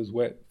your clothes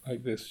wet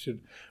like this?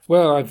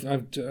 How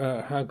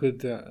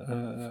could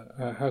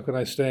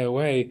I stay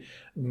away?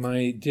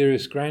 My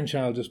dearest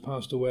grandchild just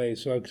passed away,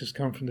 so I've just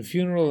come from the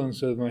funeral, and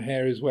so my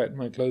hair is wet,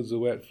 my clothes are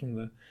wet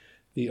from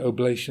the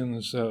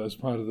oblations as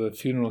part of the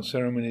funeral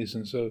ceremonies,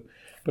 and so.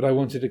 But I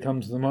wanted to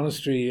come to the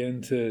monastery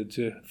and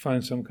to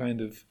find some kind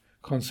of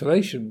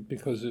consolation,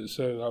 because it's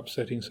so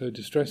upsetting, so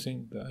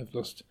distressing that I've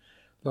lost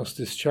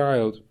this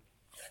child,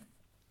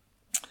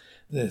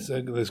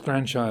 this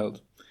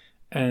grandchild.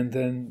 And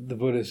then the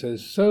Buddha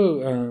says, so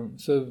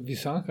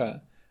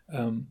Visakha,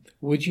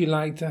 would you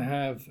like to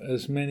have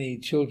as many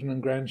children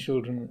and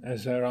grandchildren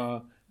as there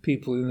are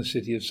people in the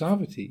city of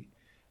Savatthi?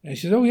 And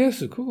she says, oh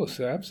yes, of course,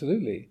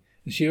 absolutely.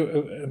 And she,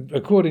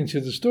 according to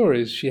the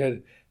stories, she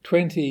had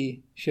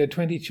 20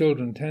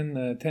 children,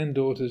 10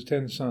 daughters,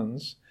 10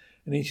 sons,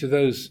 and each of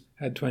those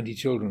had 20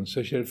 children.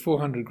 So she had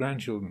 400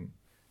 grandchildren,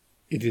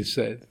 it is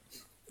said.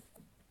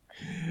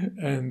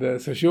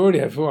 And so she already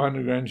had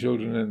 400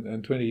 grandchildren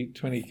and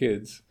 20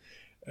 kids.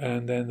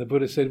 And then the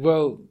Buddha said,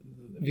 well,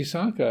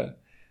 Visakha,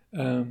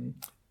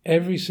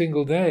 every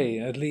single day,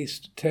 at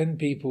least 10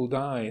 people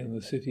die in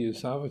the city of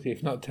Savatthi.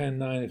 If not 10,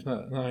 9, if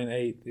not 9,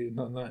 8, if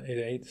not 9,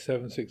 8,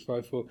 7, 6,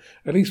 5, 4.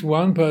 At least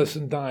one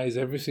person dies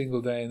every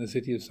single day in the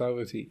city of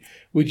Savatthi.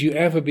 Would you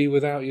ever be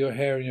without your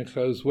hair and your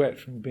clothes wet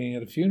from being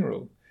at a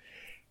funeral?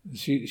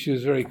 She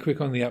was very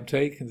quick on the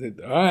uptake and said,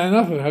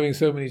 enough of having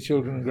so many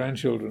children and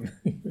grandchildren.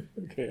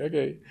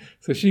 Okay.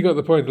 So she got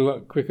the point a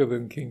lot quicker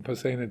than King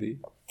Pasenadi.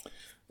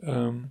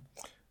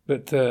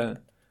 But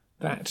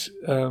that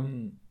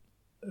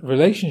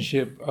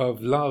relationship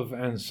of love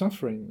and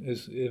suffering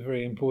is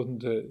very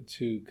important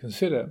to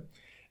consider.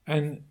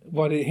 And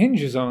what it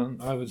hinges on,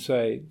 I would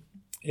say,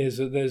 is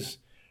that there's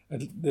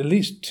at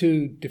least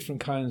two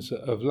different kinds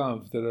of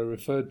love that are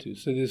referred to.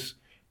 So there's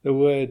the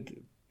word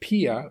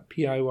piya,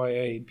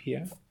 P-I-Y-A,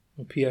 piya,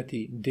 or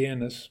piyati,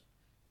 dearness.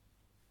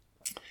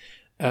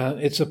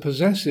 It's a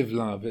possessive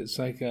love. It's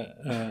like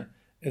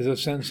there's a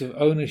sense of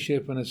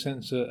ownership and a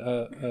sense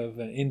of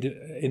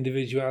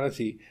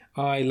individuality.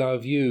 I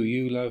love you,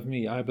 you love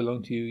me. I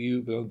belong to you,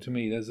 you belong to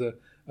me. There's a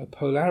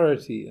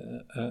polarity,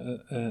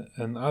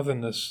 an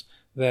otherness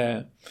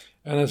there.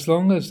 And as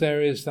long as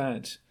there is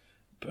that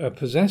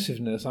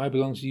possessiveness, I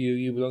belong to you,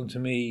 you belong to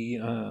me,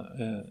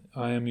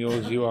 I am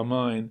yours, you are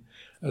mine.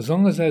 As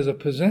long as there's a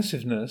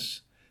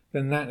possessiveness,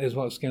 then that is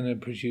what's going to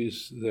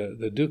produce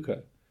the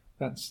dukkha.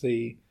 That's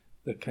the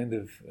kind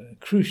of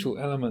crucial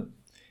element.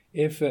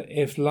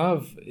 If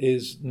love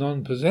is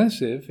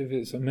non-possessive, if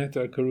it's a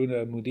metta,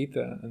 karuna,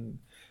 mudita, and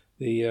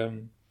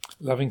the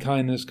loving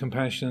kindness,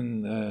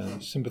 compassion,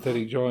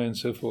 sympathetic joy, and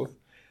so forth,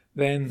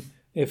 then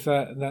if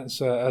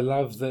that's a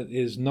love that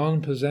is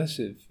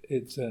non-possessive,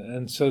 it's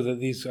and so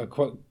that these are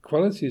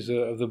qualities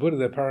of the Buddha,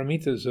 they're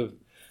paramitas of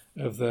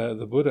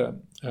the Buddha,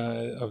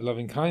 of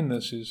loving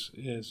kindness is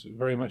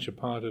very much a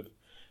part of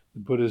the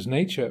Buddha's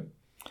nature,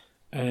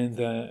 and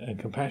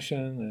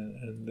compassion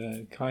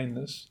and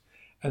kindness.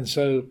 And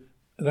so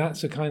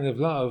that's a kind of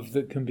love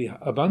that can be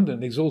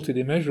abundant, exalted,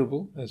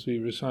 immeasurable, as we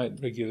recite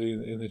regularly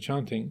in the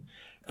chanting,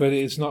 but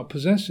it's not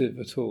possessive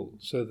at all.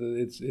 So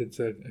that it's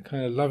a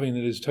kind of loving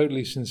that is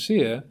totally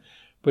sincere,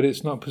 but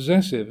it's not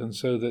possessive. And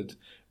so that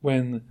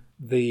when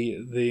the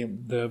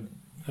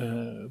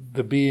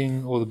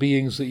being or the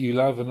beings that you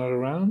love are not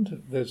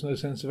around, there's no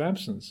sense of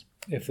absence.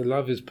 If the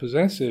love is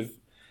possessive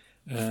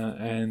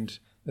and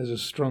there's a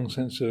strong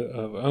sense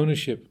of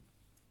ownership,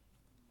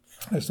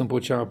 as Sampo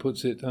Cha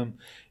puts it,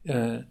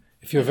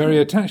 if you're very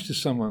attached to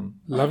someone,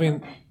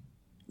 loving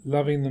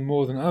them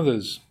more than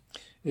others,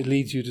 it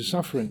leads you to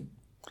suffering.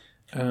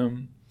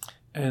 and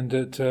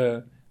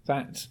that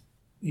that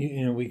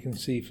we can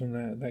see from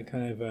that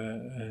kind of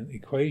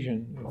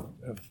equation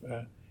of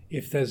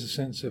if there's a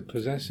sense of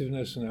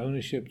possessiveness and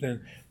ownership,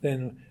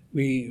 then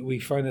we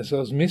find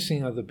ourselves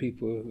missing other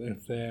people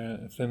if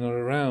they're not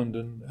around,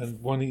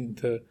 and wanting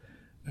to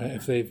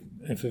if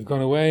they've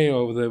gone away,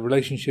 or the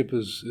relationship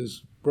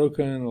is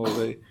broken, or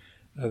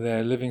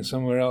they're living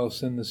somewhere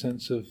else, in the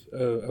sense of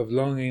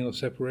longing or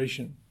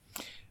separation.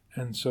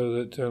 And so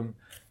that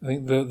I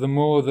think the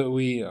more that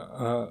we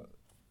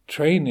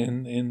train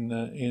in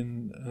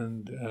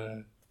and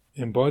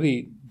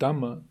embody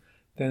Dhamma,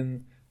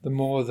 then the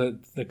more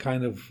that the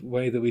kind of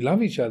way that we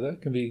love each other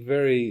can be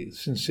very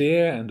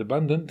sincere and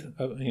abundant,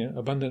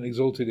 abundant,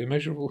 exalted,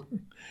 immeasurable.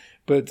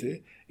 But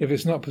if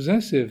it's not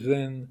possessive,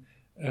 then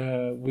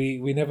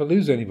we never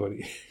lose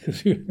anybody,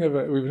 because we've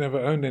never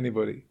owned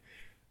anybody.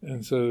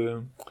 And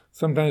so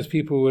sometimes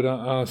people would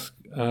ask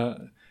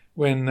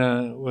when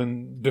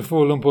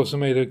before Luang Por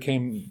Sumedho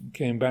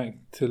came back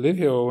to live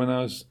here, or when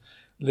I was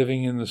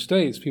living in the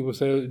States, people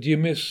say, "Oh, do you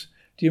miss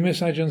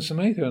Ajahn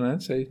Sumedho?" And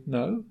I'd say,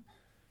 "No."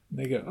 And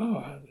they go,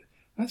 "Oh,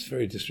 that's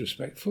very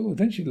disrespectful.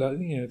 Don't you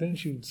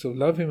don't you sort of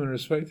love him and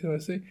respect him?" I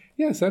say,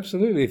 "Yes,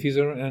 absolutely. If he's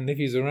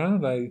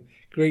around, I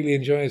greatly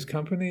enjoy his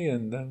company,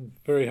 and I'm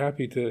very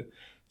happy to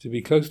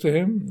be close to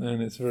him,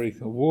 and it's very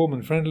warm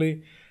and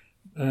friendly."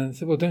 And I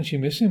said, "Well, don't you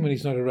miss him when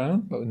he's not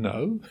around?" "Well,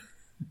 no."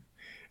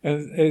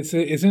 And it's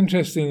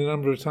interesting the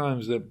number of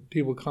times that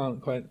people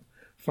can't quite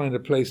find a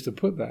place to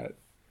put that.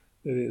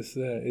 That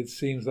it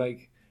seems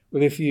like,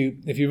 well, if you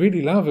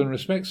really love and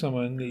respect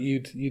someone,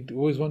 you'd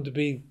always want to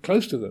be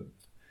close to them.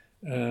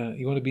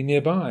 You want to be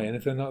nearby, and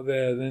if they're not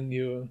there, then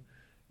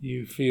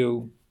you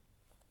feel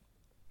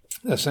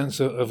a sense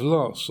of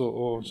loss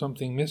or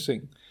something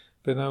missing.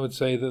 But I would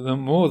say that the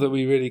more that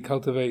we really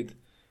cultivate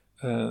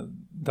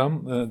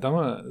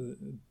Dhamma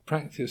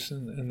practice,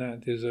 and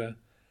that is a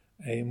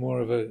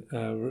more of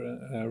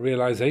a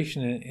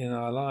realization in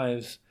our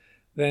lives,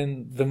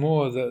 then the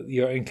more that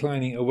you're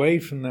inclining away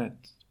from that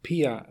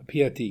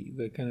piyati,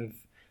 the kind of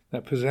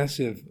that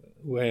possessive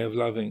way of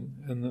loving,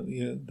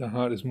 and the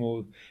heart is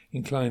more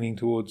inclining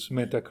towards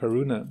metta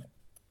karuna.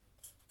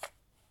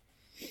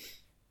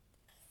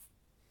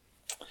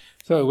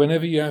 So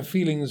whenever you have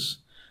feelings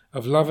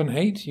of love and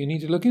hate, you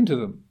need to look into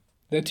them.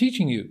 They're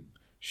teaching you,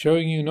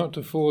 showing you not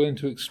to fall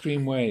into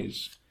extreme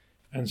ways.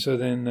 And so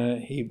then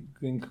he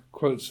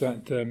quotes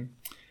that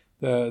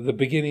the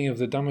beginning of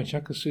the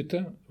Dhammacakka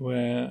Sutta,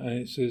 where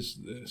it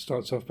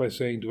starts off by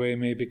saying, "Dve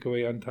me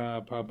bhikkhave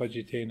anta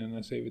pabhajitena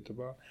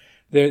nasevitava."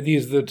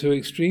 These are the two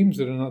extremes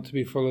that are not to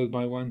be followed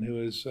by one who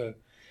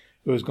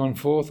has gone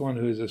forth, one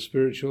who is a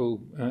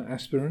spiritual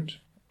aspirant.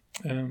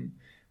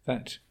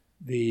 That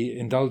the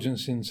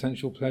indulgence in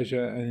sensual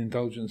pleasure and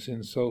indulgence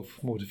in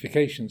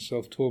self-mortification,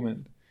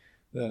 self-torment,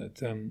 that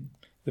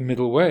the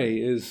middle way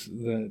is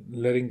the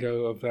letting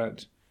go of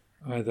that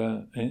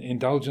either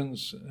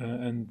indulgence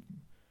and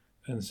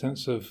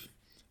sense of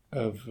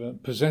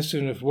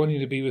possessiveness, wanting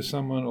to be with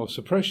someone, or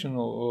suppression,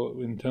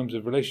 or in terms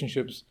of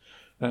relationships,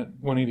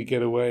 wanting to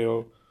get away,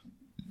 or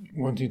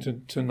wanting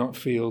to not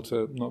feel,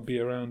 to not be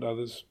around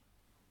others.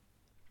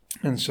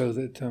 And so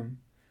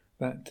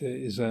that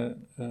is a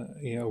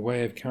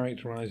way of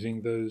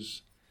characterizing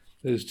those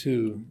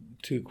two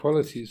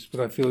qualities.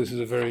 But I feel this is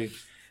a very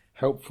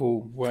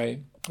helpful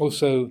way.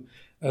 Also,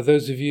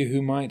 those of you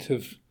who might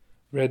have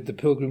read The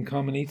Pilgrim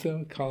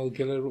Carmelita, Carl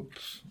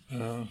Gellerup's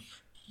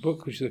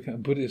book, which is a kind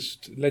of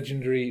Buddhist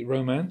legendary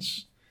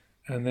romance,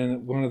 and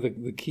then one of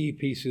the key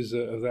pieces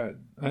of that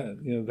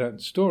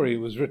that story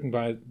was written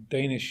by a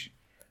Danish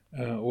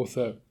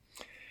author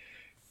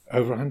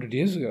over 100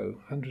 years ago,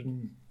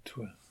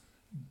 112.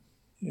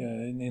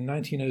 In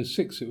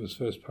 1906 it was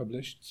first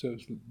published, so it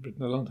was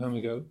written a long time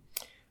ago.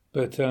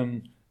 But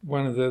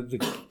one of the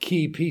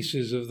key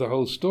pieces of the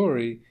whole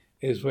story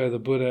is where the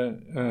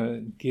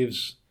Buddha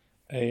gives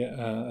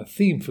a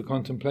theme for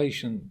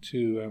contemplation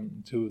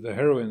to the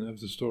heroine of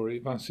the story,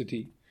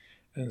 Vasiti,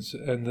 and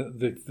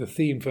the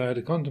theme for her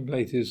to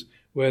contemplate is,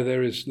 where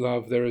there is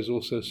love, there is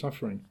also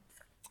suffering.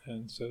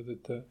 And so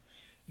that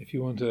if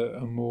you want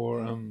a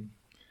more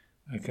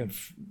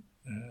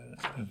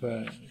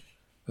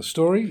a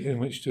story in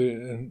which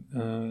to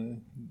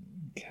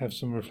have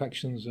some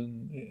reflections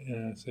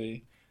and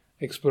say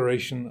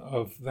exploration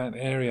of that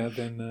area,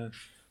 then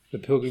the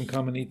Pilgrim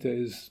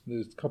Carmelita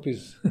there's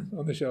copies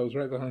on the shelves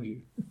right behind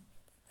you.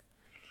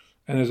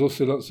 And there's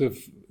also lots of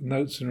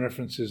notes and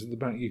references at the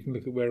back. You can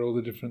look at where all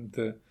the different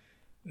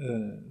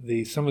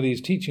some of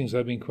these teachings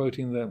I've been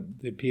quoting,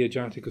 the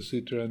Piyajataka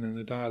Sutra and then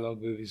the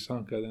dialogue with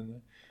Visakha.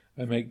 Then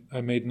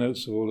I made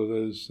notes of all of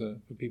those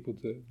for people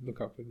to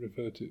look up and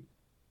refer to.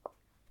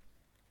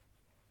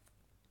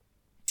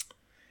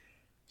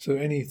 So,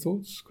 any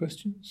thoughts,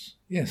 questions?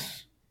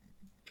 Yes,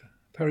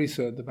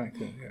 Parisa at the back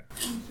there. Yeah.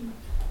 Thank you.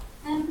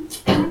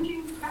 I'm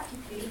wondering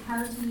practically,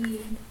 how do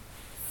you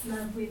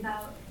love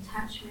without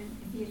attachment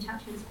if the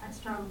attachment is quite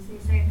strong? So you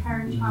say a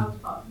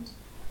parent-child bond.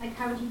 Like,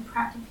 how do you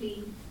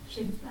practically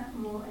shift that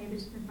more over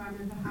to the Brahma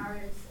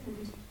Viharas?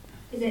 And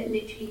is it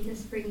literally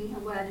just bringing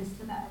awareness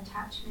to that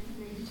attachment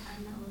and over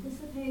time that will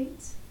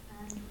dissipate?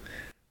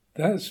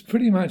 That's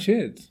pretty much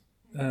it.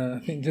 I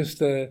think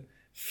just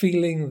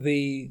feeling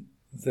the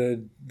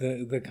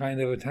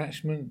kind of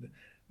attachment,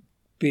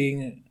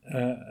 being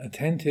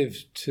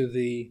attentive to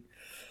the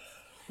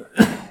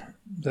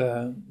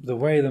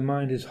way the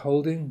mind is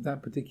holding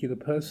that particular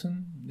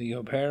person,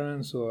 your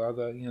parents or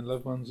other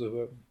loved ones,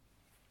 or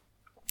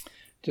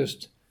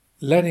just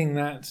letting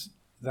that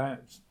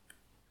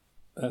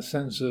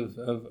sense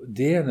of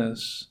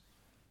dearness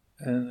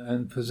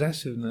and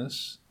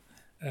possessiveness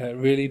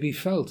really be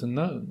felt and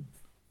known,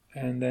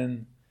 and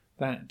then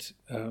that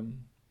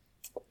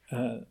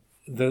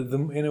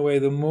in a way,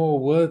 the more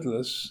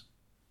wordless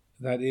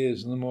that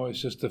is, and the more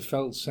it's just a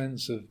felt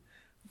sense of,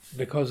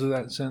 because of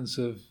that sense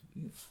of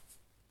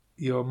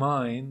you're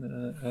mine,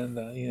 and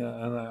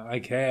I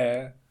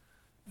care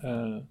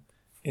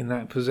in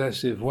that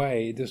possessive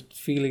way, just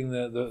feeling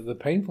the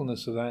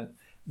painfulness of that,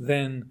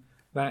 then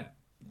that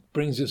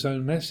brings its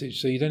own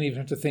message. So you don't even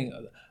have to think,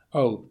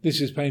 oh,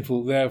 this is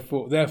painful,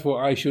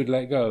 therefore I should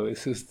let go.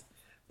 It's just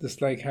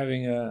like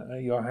having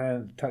your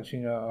hand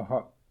touching a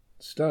hot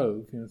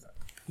stove.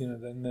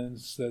 Then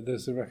there's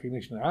the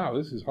recognition,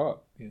 this is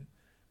hot,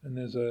 and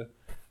there's a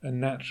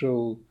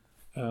natural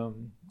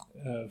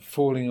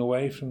falling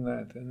away from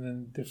that, and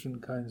then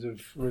different kinds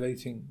of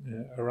relating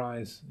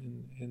arise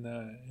in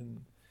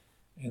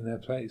their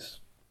place.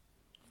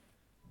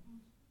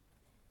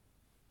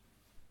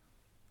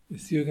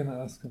 Is you going to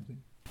ask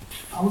something?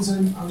 I was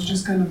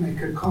just going to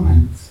make a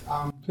comment.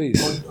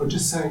 Please. Or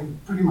just saying,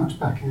 pretty much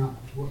backing up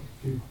what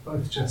you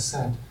both just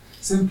said.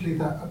 Simply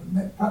that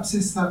perhaps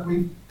it's that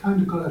we've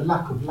kind of got a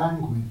lack of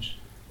language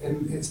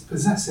in its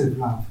possessive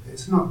love.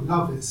 It's not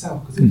love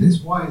itself, because if it's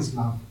wise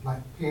love,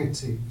 like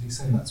piety, you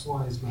say that's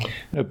wise love.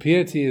 No,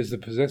 piety is the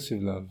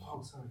possessive love.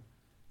 Oh, sorry.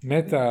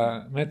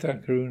 Metta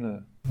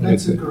karuna.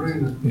 Metta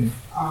karuna. Yeah.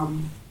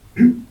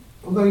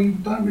 Although you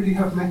don't really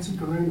have metta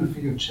karuna for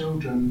your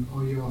children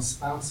or your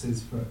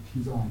spouses, for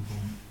example.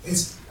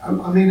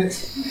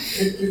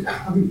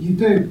 You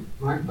do,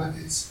 right? But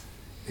it's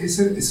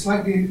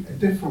slightly a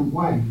different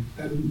way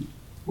than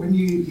when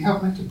you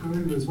have metta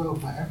karuna as well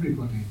for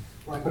everybody,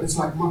 right? But it's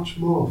like much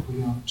more for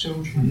your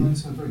children,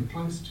 those who are very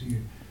close to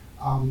you.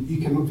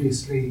 You can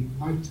obviously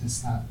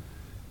notice that.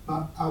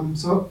 But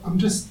so I'm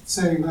just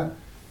saying that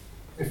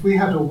if we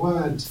had a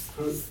word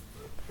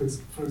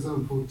for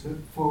example,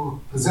 for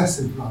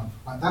possessive love,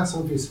 like that's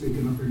obviously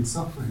going to bring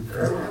suffering.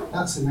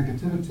 That's a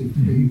negativity to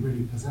be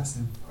really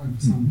possessive over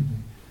somebody,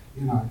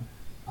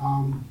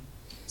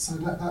 So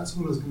that's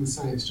all I was going to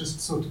say. It's just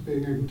sort of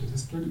being able to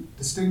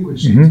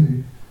distinguish the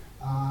two,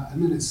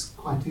 and then it's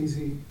quite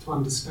easy to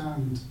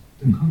understand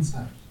the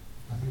concept,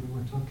 I think, that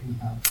we're talking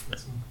about.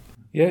 That's all.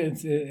 Yeah,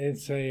 it's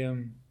a.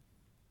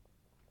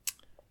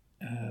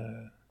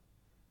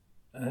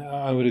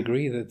 I would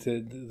agree that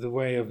the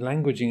way of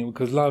languaging it,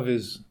 because love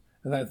is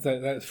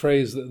that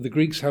phrase that the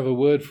Greeks have a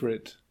word for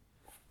it.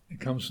 It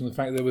comes from the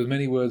fact there was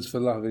many words for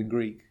love in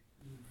Greek,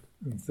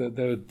 and so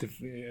there were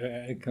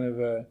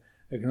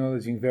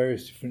acknowledging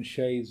various different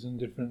shades and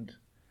different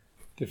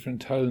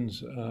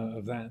tones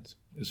of that,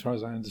 as far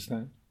as I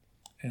understand.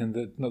 And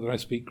that, not that I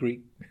speak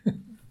Greek.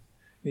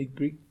 Any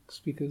Greek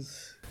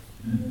speakers?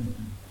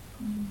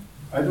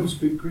 I don't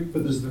speak Greek,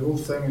 but there's the whole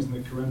thing, isn't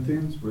it,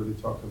 Corinthians, where they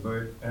talk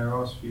about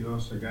eros,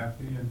 philos,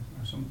 agape,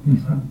 or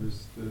something like that.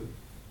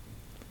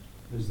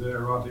 There's the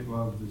erotic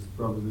love, there's the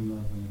brotherly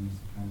love, and then there's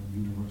the kind of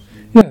universal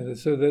love. Yeah,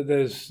 so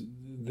there's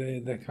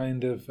the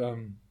kind of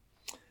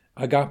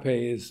agape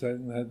is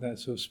that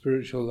sort of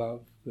spiritual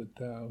love that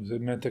was a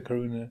metta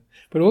karuna,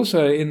 but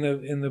also in the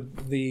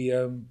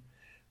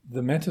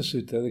Metta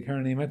Sutta, the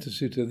Karaniya Metta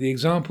Sutta, the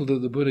example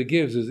that the Buddha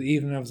gives is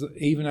even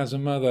as a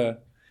mother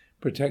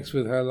protects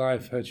with her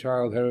life her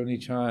child, her only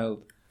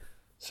child,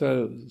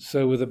 so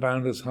with a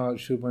boundless heart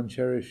should one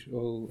cherish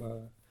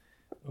all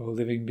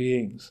living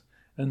beings,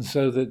 and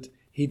so that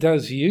he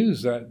does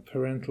use that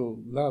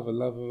parental love, a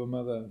love of a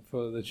mother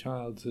for the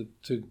child,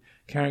 to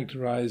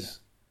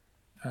characterize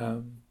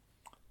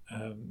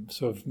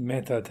sort of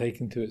metta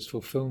taken to its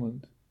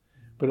fulfillment,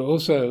 but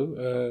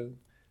also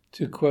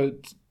to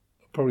quote,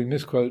 probably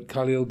misquote,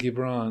 Khalil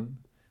Gibran,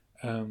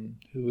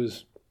 who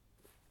was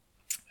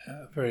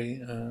very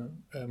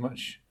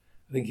much,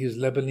 I think he was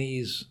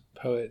Lebanese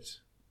poet,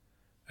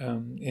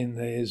 in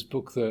his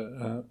book,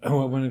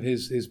 one of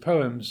his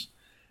poems,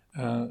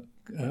 or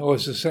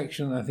it's a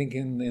section, I think,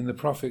 in the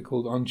Prophet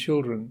called On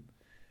Children,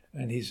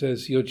 and he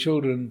says, your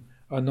children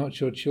are not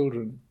your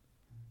children,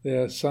 they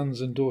are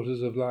sons and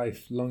daughters of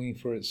life longing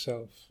for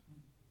itself.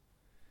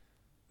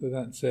 So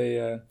that's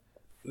they're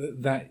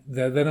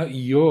not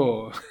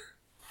your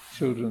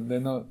children, they're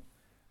not,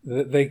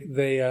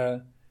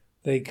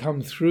 they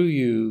come through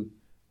you,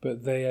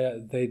 but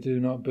they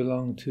do not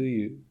belong to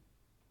you.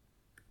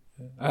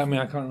 I mean,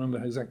 I can't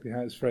remember exactly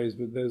how it's phrased,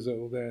 but those are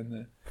all there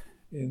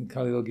in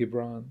Khalil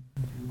Gibran.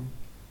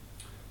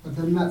 But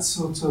then that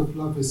sort of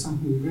love is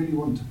something we really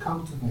want to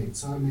cultivate.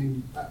 So I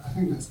mean, I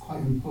think that's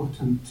quite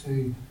important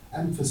to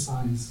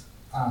emphasize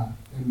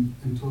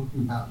in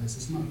talking about this.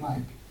 It's not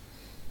like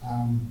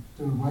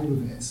do away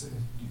with it.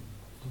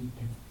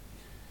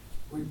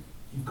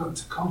 You've got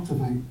to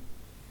cultivate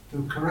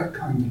the correct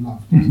kind of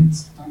love.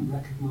 Don't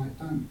recognize,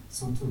 don't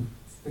sort of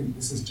think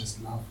this is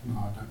just love. No,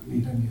 I don't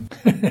need any of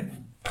it.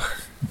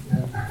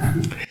 Yeah.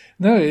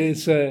 No,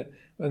 it's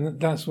and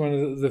that's one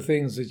of the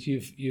things that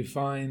you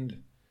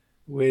find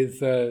with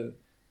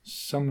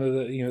some of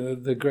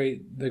the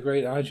great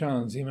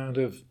ajahns, the amount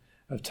of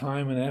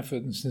time and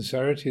effort and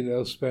sincerity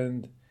they'll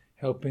spend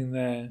helping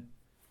their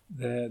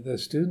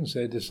students,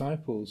 their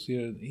disciples.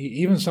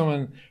 Even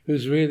someone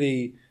who's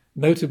really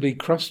notably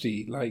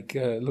crusty, like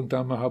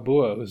Lungtar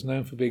Mahabua, who's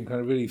known for being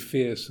kind of really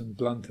fierce and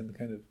blunt and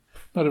kind of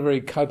not a very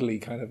cuddly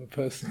kind of a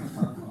person.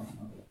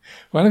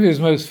 One of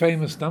his most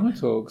famous Dhamma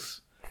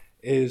talks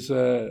is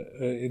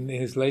in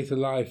his later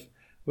life,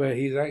 where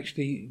he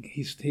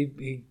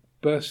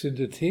burst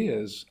into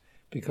tears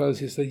because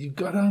he said, "You've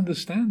got to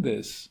understand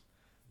this.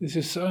 This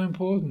is so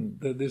important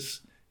that this,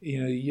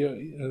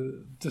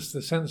 just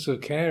the sense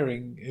of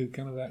caring, it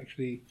kind of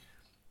actually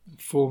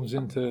forms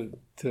into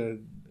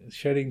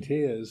shedding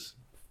tears."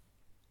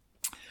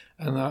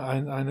 And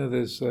I know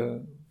there's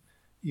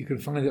you can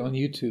find it on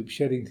YouTube,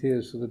 "Shedding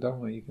Tears for the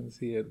Dhamma." You can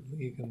see it.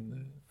 You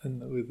can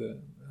and with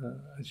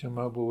Ajahn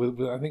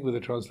Mahabua, I think with a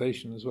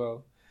translation as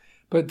well.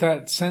 But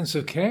that sense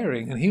of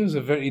caring, and he was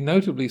a very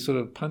notably sort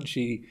of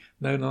punchy,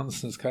 no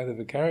nonsense kind of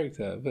a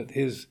character. But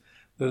his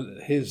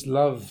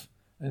love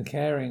and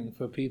caring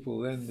for people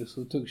then just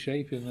sort of took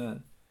shape in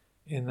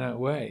that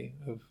way.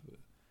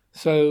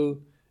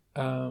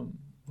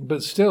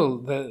 But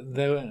still,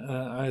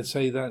 I'd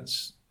say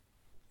that's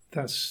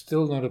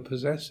still not a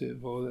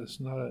possessive, or it's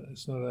not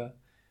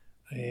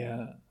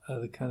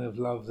the kind of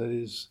love that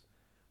is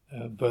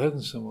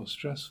burdensome or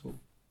stressful,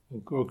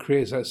 or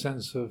creates that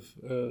sense of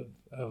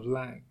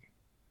lack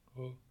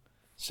or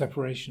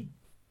separation.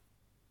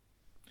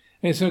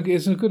 And it's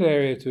a good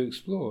area to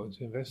explore,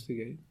 to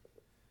investigate,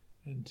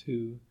 and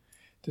to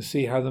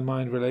see how the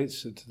mind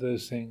relates to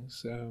those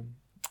things,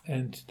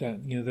 and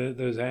that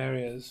those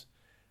areas,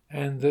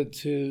 and that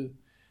to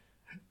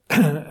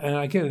and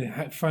again,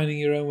 finding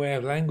your own way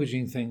of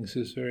languaging things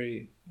is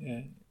very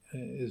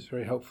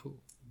helpful.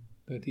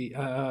 That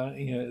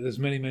there's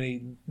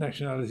many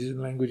nationalities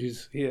and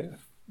languages here,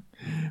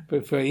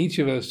 but for each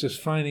of us, just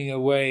finding a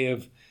way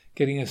of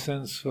getting a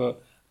sense for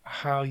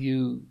how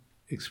you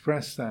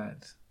express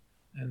that,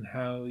 and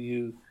how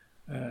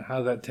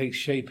that takes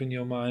shape in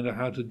your mind, or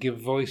how to give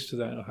voice to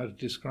that, or how to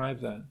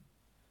describe that.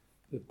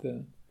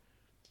 It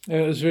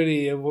was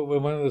really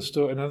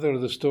another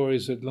of the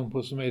stories that Luang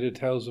Por Sumedho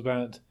tells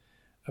about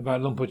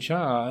Luang Por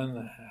Chah,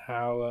 and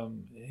how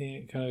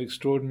kind of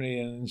extraordinary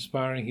and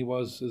inspiring he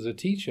was as a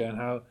teacher, and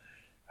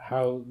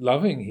how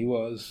loving he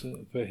was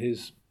for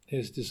his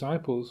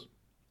disciples.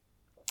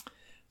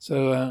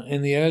 So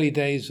in the early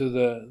days of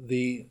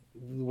the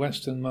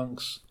Western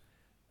monks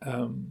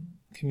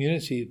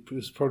community, it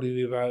was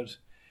probably about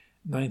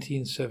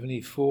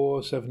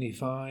 1974,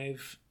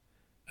 75.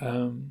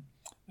 Ajahn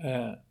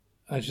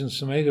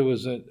Sumedho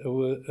was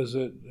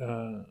at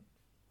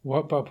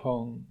Wat Pah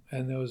Pong,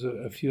 and there was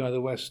a few other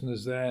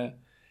Westerners there,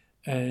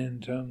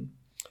 and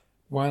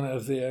one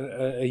of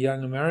a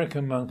young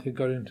American monk had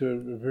got into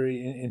a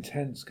very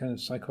intense kind of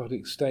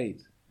psychotic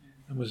state,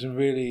 and was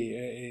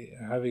really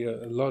having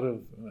a lot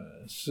of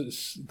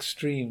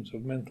extremes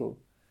of mental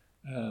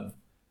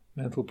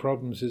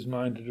problems. His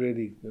mind had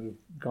really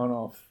gone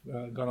off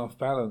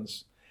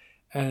balance,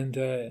 and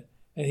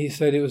he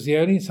said it was the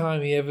only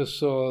time he ever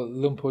saw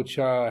Luang Por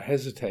Chah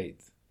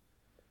hesitate.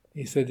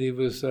 He said it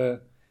was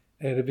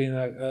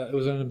it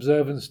was an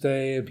observance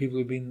day, and people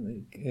had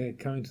been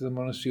coming to the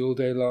monastery all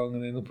day long,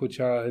 and then Luang Por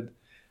Chah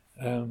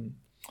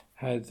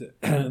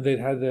they'd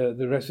had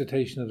the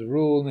recitation of the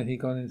rule, and then he'd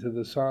gone into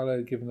the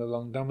sala, given a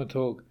long Dhamma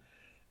talk,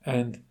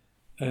 and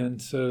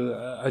so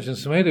Ajahn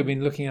Sumedho had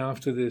been looking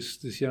after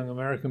this young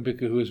American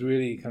bhikkhu who was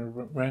really kind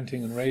of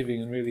ranting and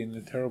raving and really in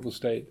a terrible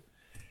state,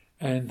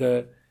 and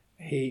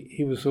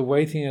he was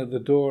waiting at the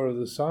door of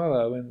the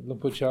sala when Luang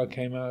Por Chah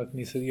came out, and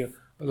he said,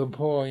 "Luang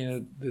Por,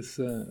 this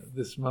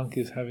monk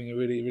is having a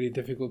really, really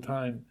difficult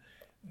time.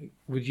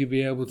 Would you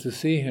be able to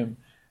see him?"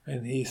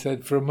 And he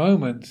said, for a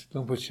moment,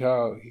 Luang Por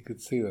Chah, he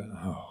could see that.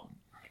 "Oh,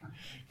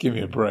 give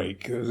me a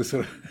break." There was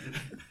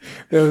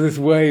this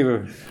wave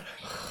of,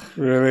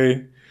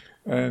 really.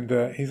 And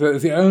he said it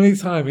was the only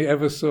time he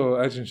ever saw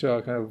Ajahn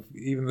Chah kind of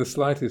even the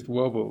slightest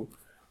wobble.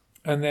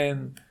 And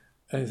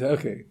he said,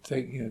 "Okay,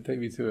 take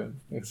me to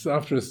him." It's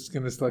after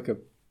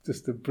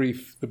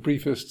the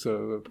briefest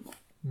sort of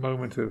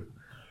moment of,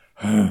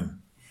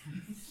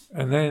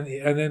 and then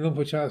Luang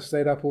Por Chah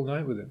stayed up all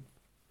night with him.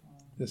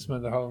 Just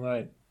spent the whole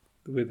night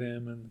with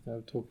him, and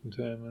talking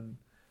to him and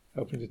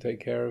helping to take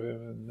care of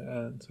him,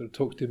 and sort of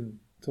talked him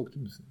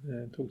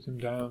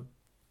down.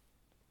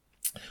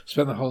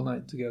 Spent the whole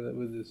night together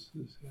with this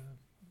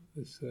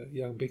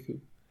young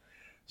bhikkhu.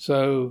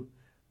 So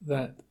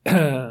that,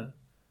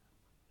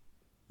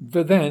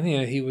 but then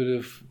he would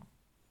have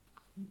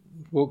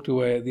walked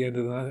away at the end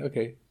of the night.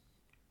 Okay,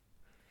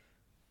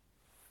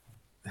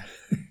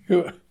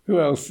 Who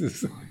else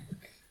is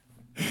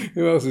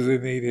who else is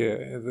in need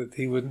here? That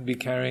he wouldn't be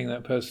carrying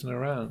that person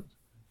around.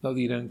 Not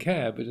that you don't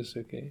care, but it's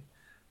okay.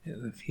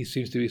 He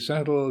seems to be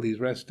settled. He's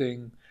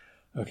resting.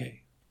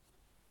 Okay,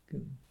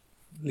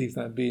 leave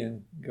that be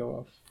and go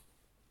off.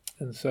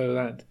 And so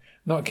that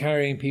not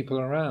carrying people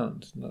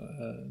around,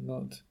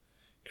 not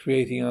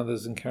creating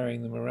others and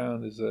carrying them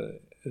around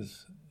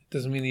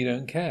doesn't mean that you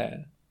don't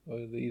care or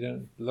that you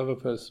don't love a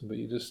person, but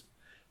you're just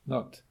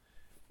not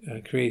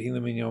creating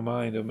them in your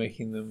mind or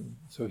making them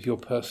sort of your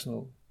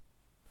personal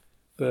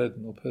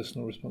burden or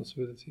personal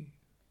responsibility.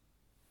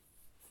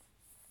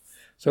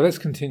 So let's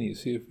continue,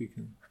 see if we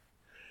can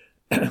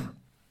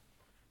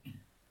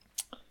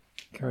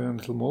carry on a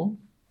little more.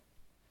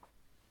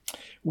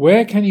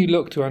 Where can you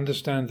look to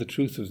understand the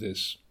truth of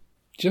this?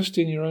 Just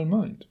in your own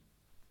mind.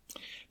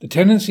 The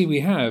tendency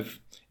we have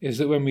is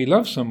that when we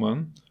love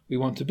someone, we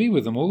want to be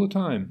with them all the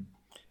time.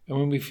 And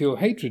when we feel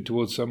hatred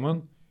towards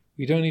someone,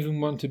 we don't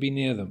even want to be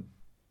near them.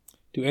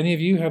 Do any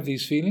of you have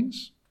these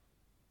feelings?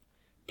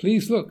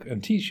 Please look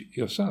and teach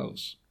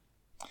yourselves.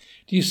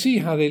 Do you see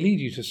how they lead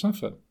you to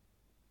suffer?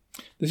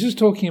 This is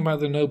talking about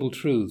the noble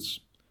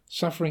truths,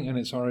 suffering and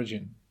its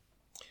origin,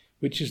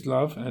 which is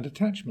love and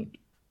attachment.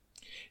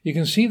 You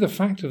can see the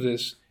fact of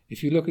this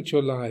if you look at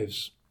your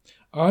lives.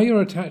 Are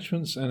your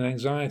attachments and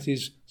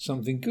anxieties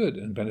something good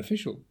and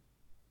beneficial?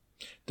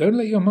 Don't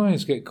let your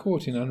minds get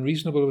caught in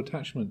unreasonable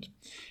attachment.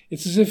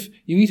 It's as if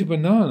you eat a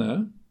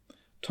banana,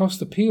 toss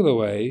the peel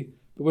away,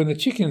 but when the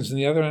chickens and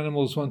the other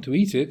animals want to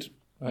eat it,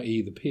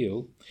 i.e. the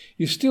peel,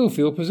 you still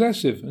feel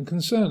possessive and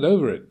concerned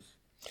over it,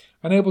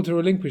 unable to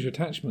relinquish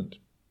attachment.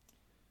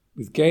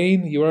 With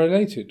gain you are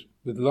elated,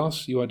 with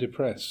loss you are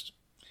depressed.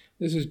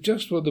 This is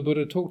just what the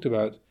Buddha talked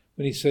about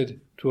when he said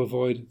to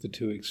avoid the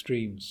two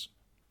extremes.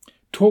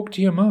 Talk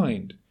to your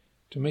mind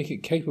to make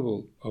it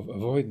capable of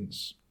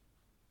avoidance.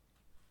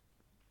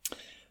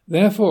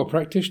 Therefore,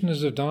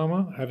 practitioners of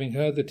Dharma, having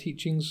heard the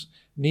teachings,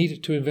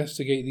 need to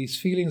investigate these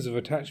feelings of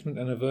attachment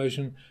and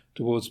aversion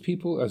towards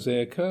people as they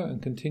occur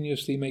and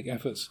continuously make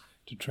efforts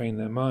to train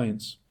their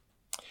minds.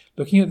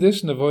 Looking at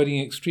this and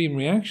avoiding extreme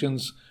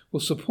reactions will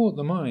support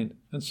the mind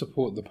and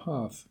support the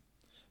path.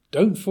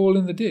 Don't fall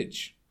in the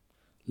ditch.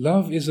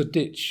 Love is a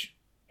ditch.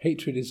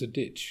 Hatred is a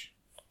ditch.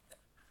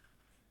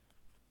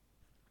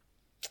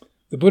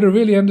 The Buddha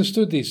really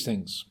understood these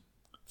things.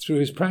 Through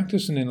his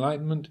practice and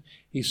enlightenment,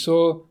 he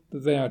saw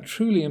that they are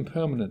truly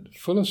impermanent,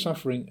 full of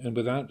suffering and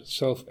without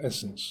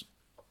self-essence.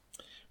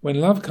 When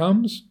love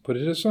comes, put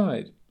it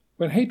aside.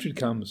 When hatred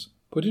comes,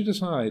 put it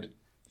aside.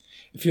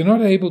 If you're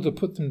not able to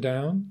put them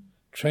down,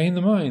 train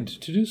the mind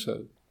to do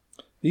so.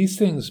 These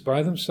things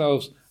by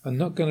themselves are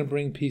not going to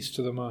bring peace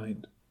to the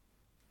mind.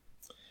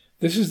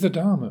 This is the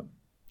Dharma.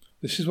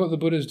 This is what the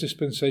Buddha's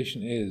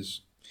dispensation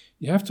is.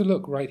 You have to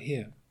look right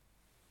here.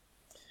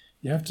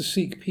 You have to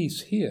seek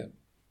peace here.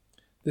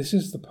 This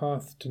is the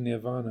path to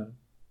nirvana.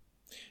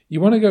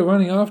 You want to go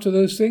running after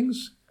those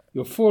things?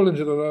 You'll fall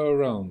into the lower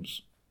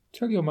realms.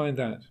 Tell your mind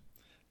that.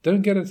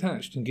 Don't get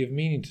attached and give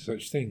meaning to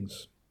such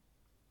things.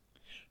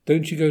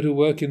 Don't you go to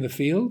work in the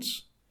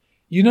fields?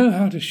 You know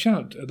how to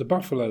shout at the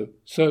buffalo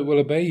so it will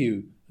obey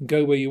you and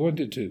go where you want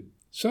it to.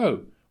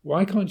 So,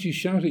 why can't you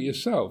shout it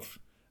yourself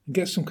and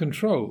get some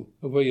control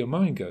of where your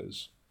mind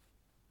goes?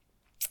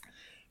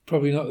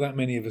 Probably not that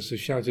many of us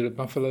have shouted at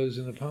buffaloes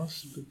in the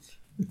past,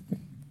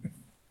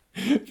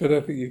 but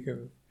I think you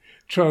can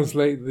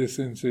translate this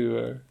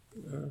into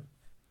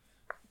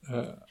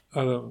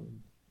other,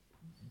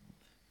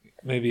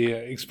 maybe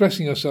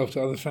expressing yourself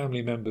to other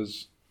family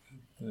members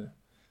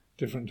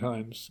different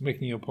times,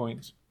 making your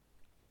point.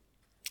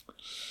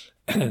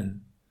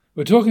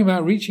 We're talking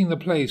about reaching the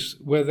place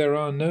where there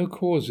are no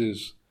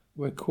causes,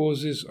 where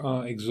causes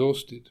are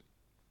exhausted.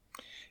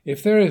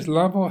 If there is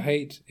love or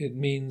hate, it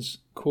means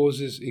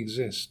causes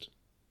exist.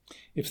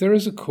 If there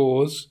is a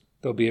cause,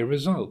 there'll be a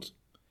result.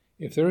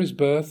 If there is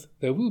birth,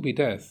 there will be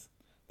death.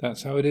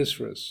 That's how it is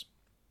for us.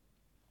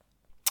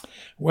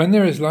 When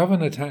there is love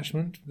and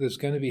attachment, there's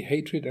going to be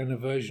hatred and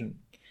aversion.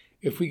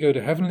 If we go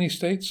to heavenly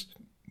states,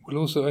 we'll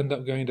also end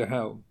up going to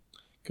hell.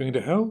 Going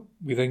to hell,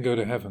 we then go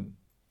to heaven.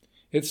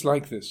 It's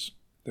like this,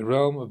 the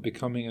realm of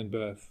becoming and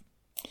birth.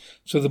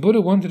 So the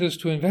Buddha wanted us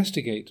to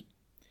investigate.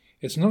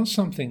 It's not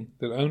something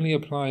that only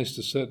applies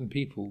to certain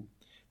people.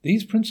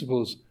 These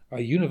principles are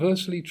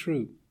universally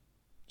true.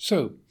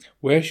 So,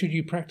 where should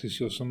you practice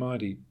your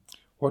samadhi?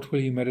 What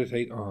will you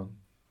meditate on?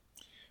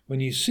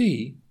 When you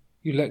see,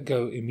 you let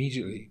go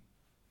immediately.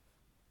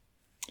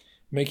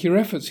 Make your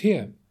efforts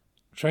here.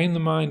 Train the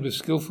mind with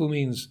skillful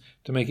means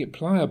to make it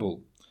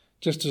pliable,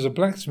 just as a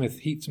blacksmith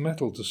heats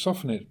metal to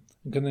soften it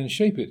and can then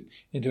shape it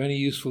into any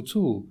useful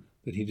tool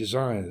that he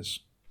desires.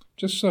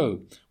 Just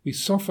so, we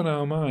soften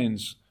our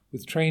minds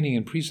with training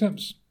and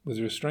precepts, with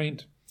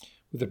restraint,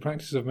 with the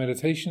practice of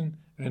meditation,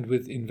 and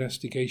with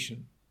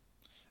investigation.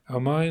 Our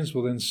minds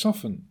will then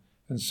soften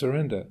and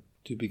surrender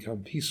to become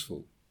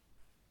peaceful.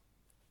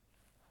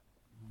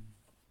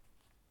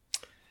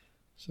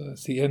 So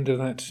that's the end of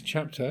that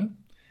chapter.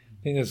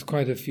 I think there's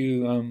quite a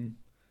few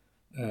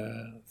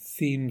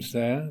themes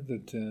there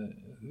that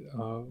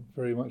are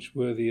very much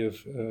worthy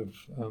of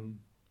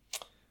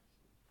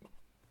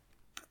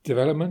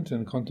development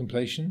and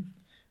contemplation.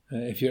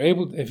 If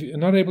you're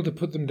not able to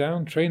put them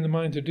down, train the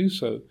mind to do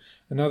so.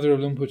 Another of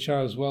Luang Por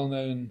Chah's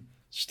well-known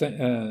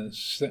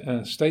statements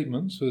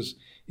was,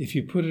 "If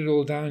you put it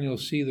all down, you'll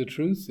see the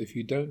truth. If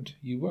you don't,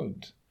 you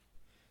won't."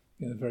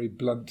 Very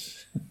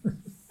blunt,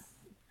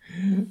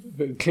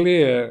 but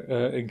clear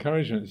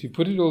encouragement. If you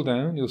put it all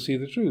down, you'll see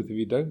the truth. If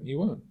you don't, you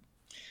won't.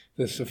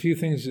 There's just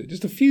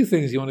a few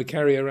things you want to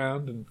carry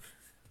around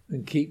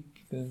and keep.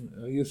 And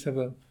you just have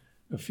a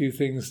few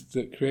things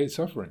that create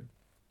suffering.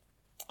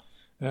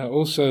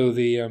 Also,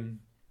 when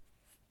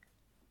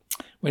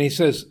he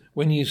says,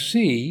 when you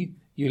see,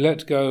 you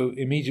let go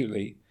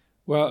immediately.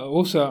 Well,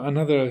 also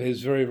another of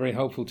his very, very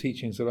helpful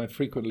teachings that I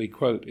frequently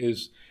quote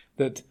is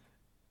that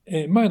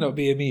it might not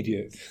be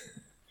immediate,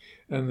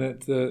 and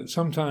that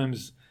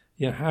sometimes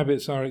your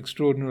habits are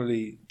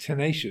extraordinarily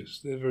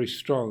tenacious. They're very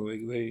strong.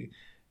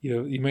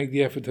 You make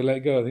the effort to let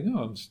go. I think,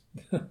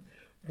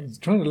 I'm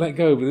trying to let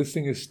go, but this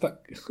thing is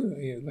stuck,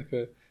 like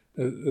a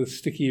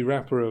sticky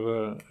wrapper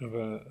of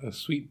a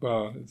sweet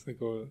bar. It's like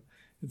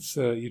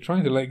you're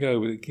trying to let go,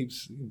 but it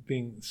keeps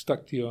being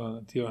stuck to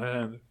your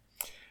hand.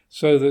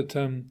 So that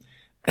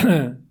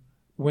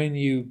when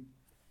you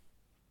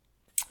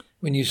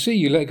see,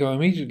 you let go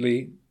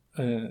immediately.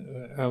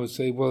 I would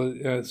say,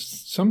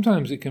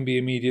 sometimes it can be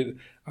immediate.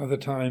 Other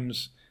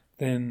times,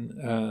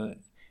 then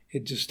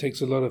it just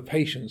takes a lot of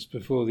patience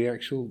before the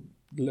actual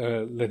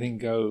letting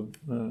go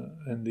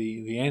and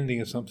the ending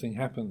of something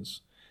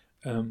happens.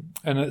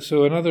 And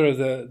so another of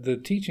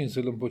the teachings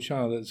of Luang Por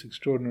Chah that's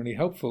extraordinarily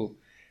helpful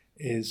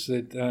is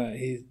that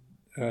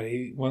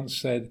he once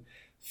said,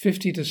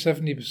 50 to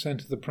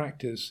 70% of the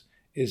practice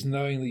is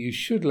knowing that you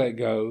should let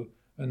go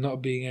and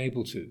not being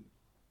able to.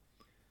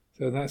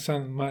 So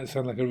that might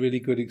sound like a really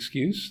good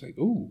excuse, like,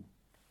 ooh,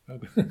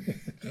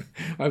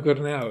 I've got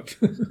an out.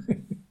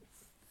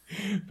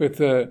 But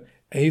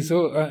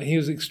he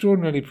was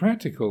extraordinarily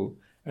practical,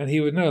 and he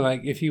would know,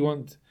 like, if you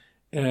want,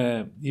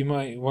 you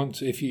might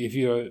want, if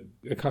you're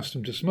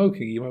accustomed to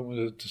smoking, you might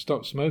want to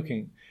stop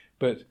smoking,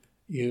 but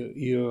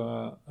you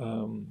are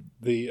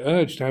the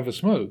urge to have a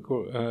smoke,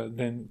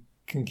 then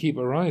can keep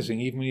arising,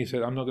 even when you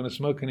said, I'm not going to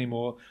smoke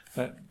anymore.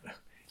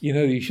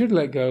 You should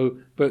let go,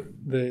 but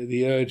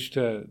the urge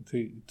to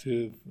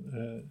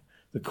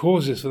the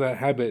causes for that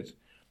habit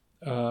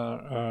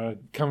are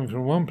coming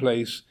from one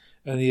place,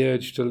 and the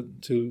urge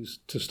to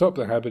stop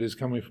the habit is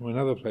coming from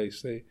another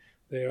place. They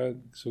are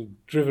sort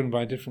of driven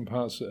by different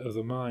parts of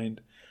the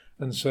mind,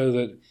 and so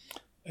that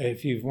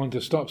if you want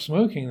to stop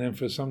smoking, then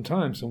for some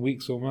time, some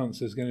weeks or months,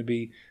 there's going to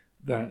be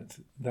that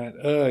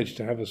urge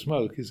to have a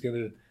smoke is going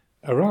to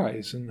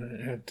arise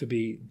and have to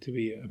be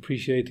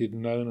appreciated,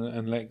 known,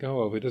 and let go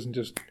of. It doesn't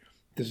just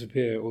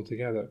disappear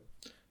altogether.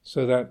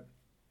 So that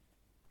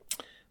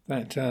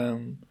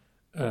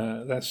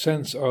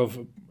sense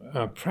of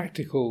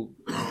practical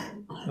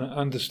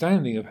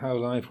understanding of how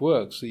life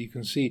works, that you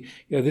can see,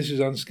 this is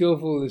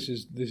unskillful, this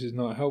is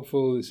not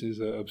helpful, this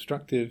is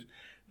obstructive,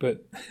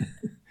 but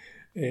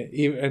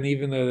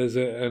even though there's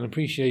an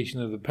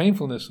appreciation of the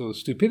painfulness or the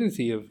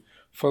stupidity of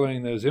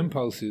following those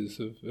impulses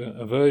of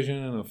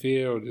aversion or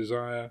fear or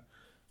desire,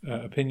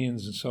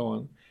 opinions and so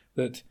on,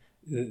 that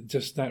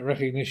just that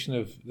recognition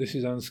of this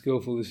is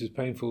unskillful, this is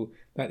painful,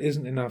 that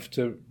isn't enough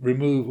to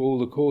remove all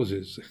the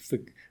causes.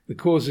 The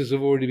causes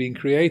have already been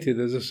created,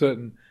 there's a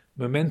certain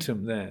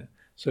momentum there.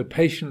 So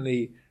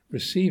patiently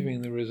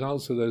receiving the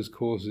results of those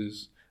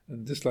causes,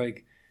 and just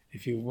like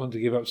if you want to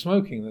give up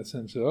smoking, that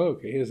sense of,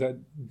 okay, here's that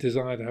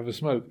desire to have a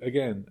smoke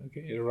again.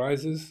 Okay, it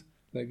arises,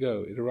 let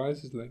go. It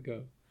arises, let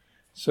go.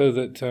 So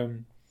that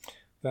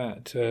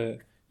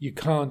you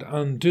can't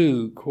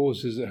undo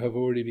causes that have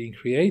already been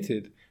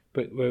created,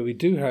 but where we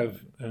do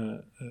have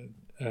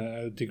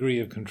a degree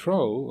of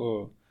control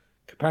or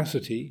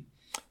capacity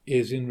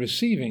is in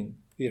receiving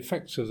the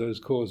effects of those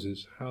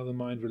causes, how the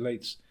mind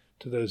relates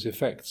to those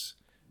effects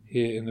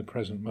here in the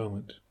present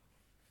moment.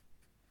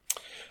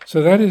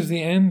 So that is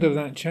the end of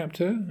that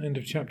chapter, end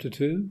of chapter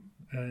 2,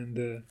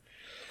 and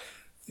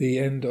the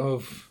end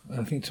of,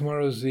 I think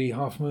tomorrow's the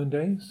half moon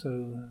day,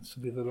 so this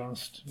will be the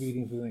last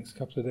reading for the next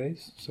couple of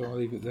days, so I'll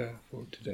leave it there for today.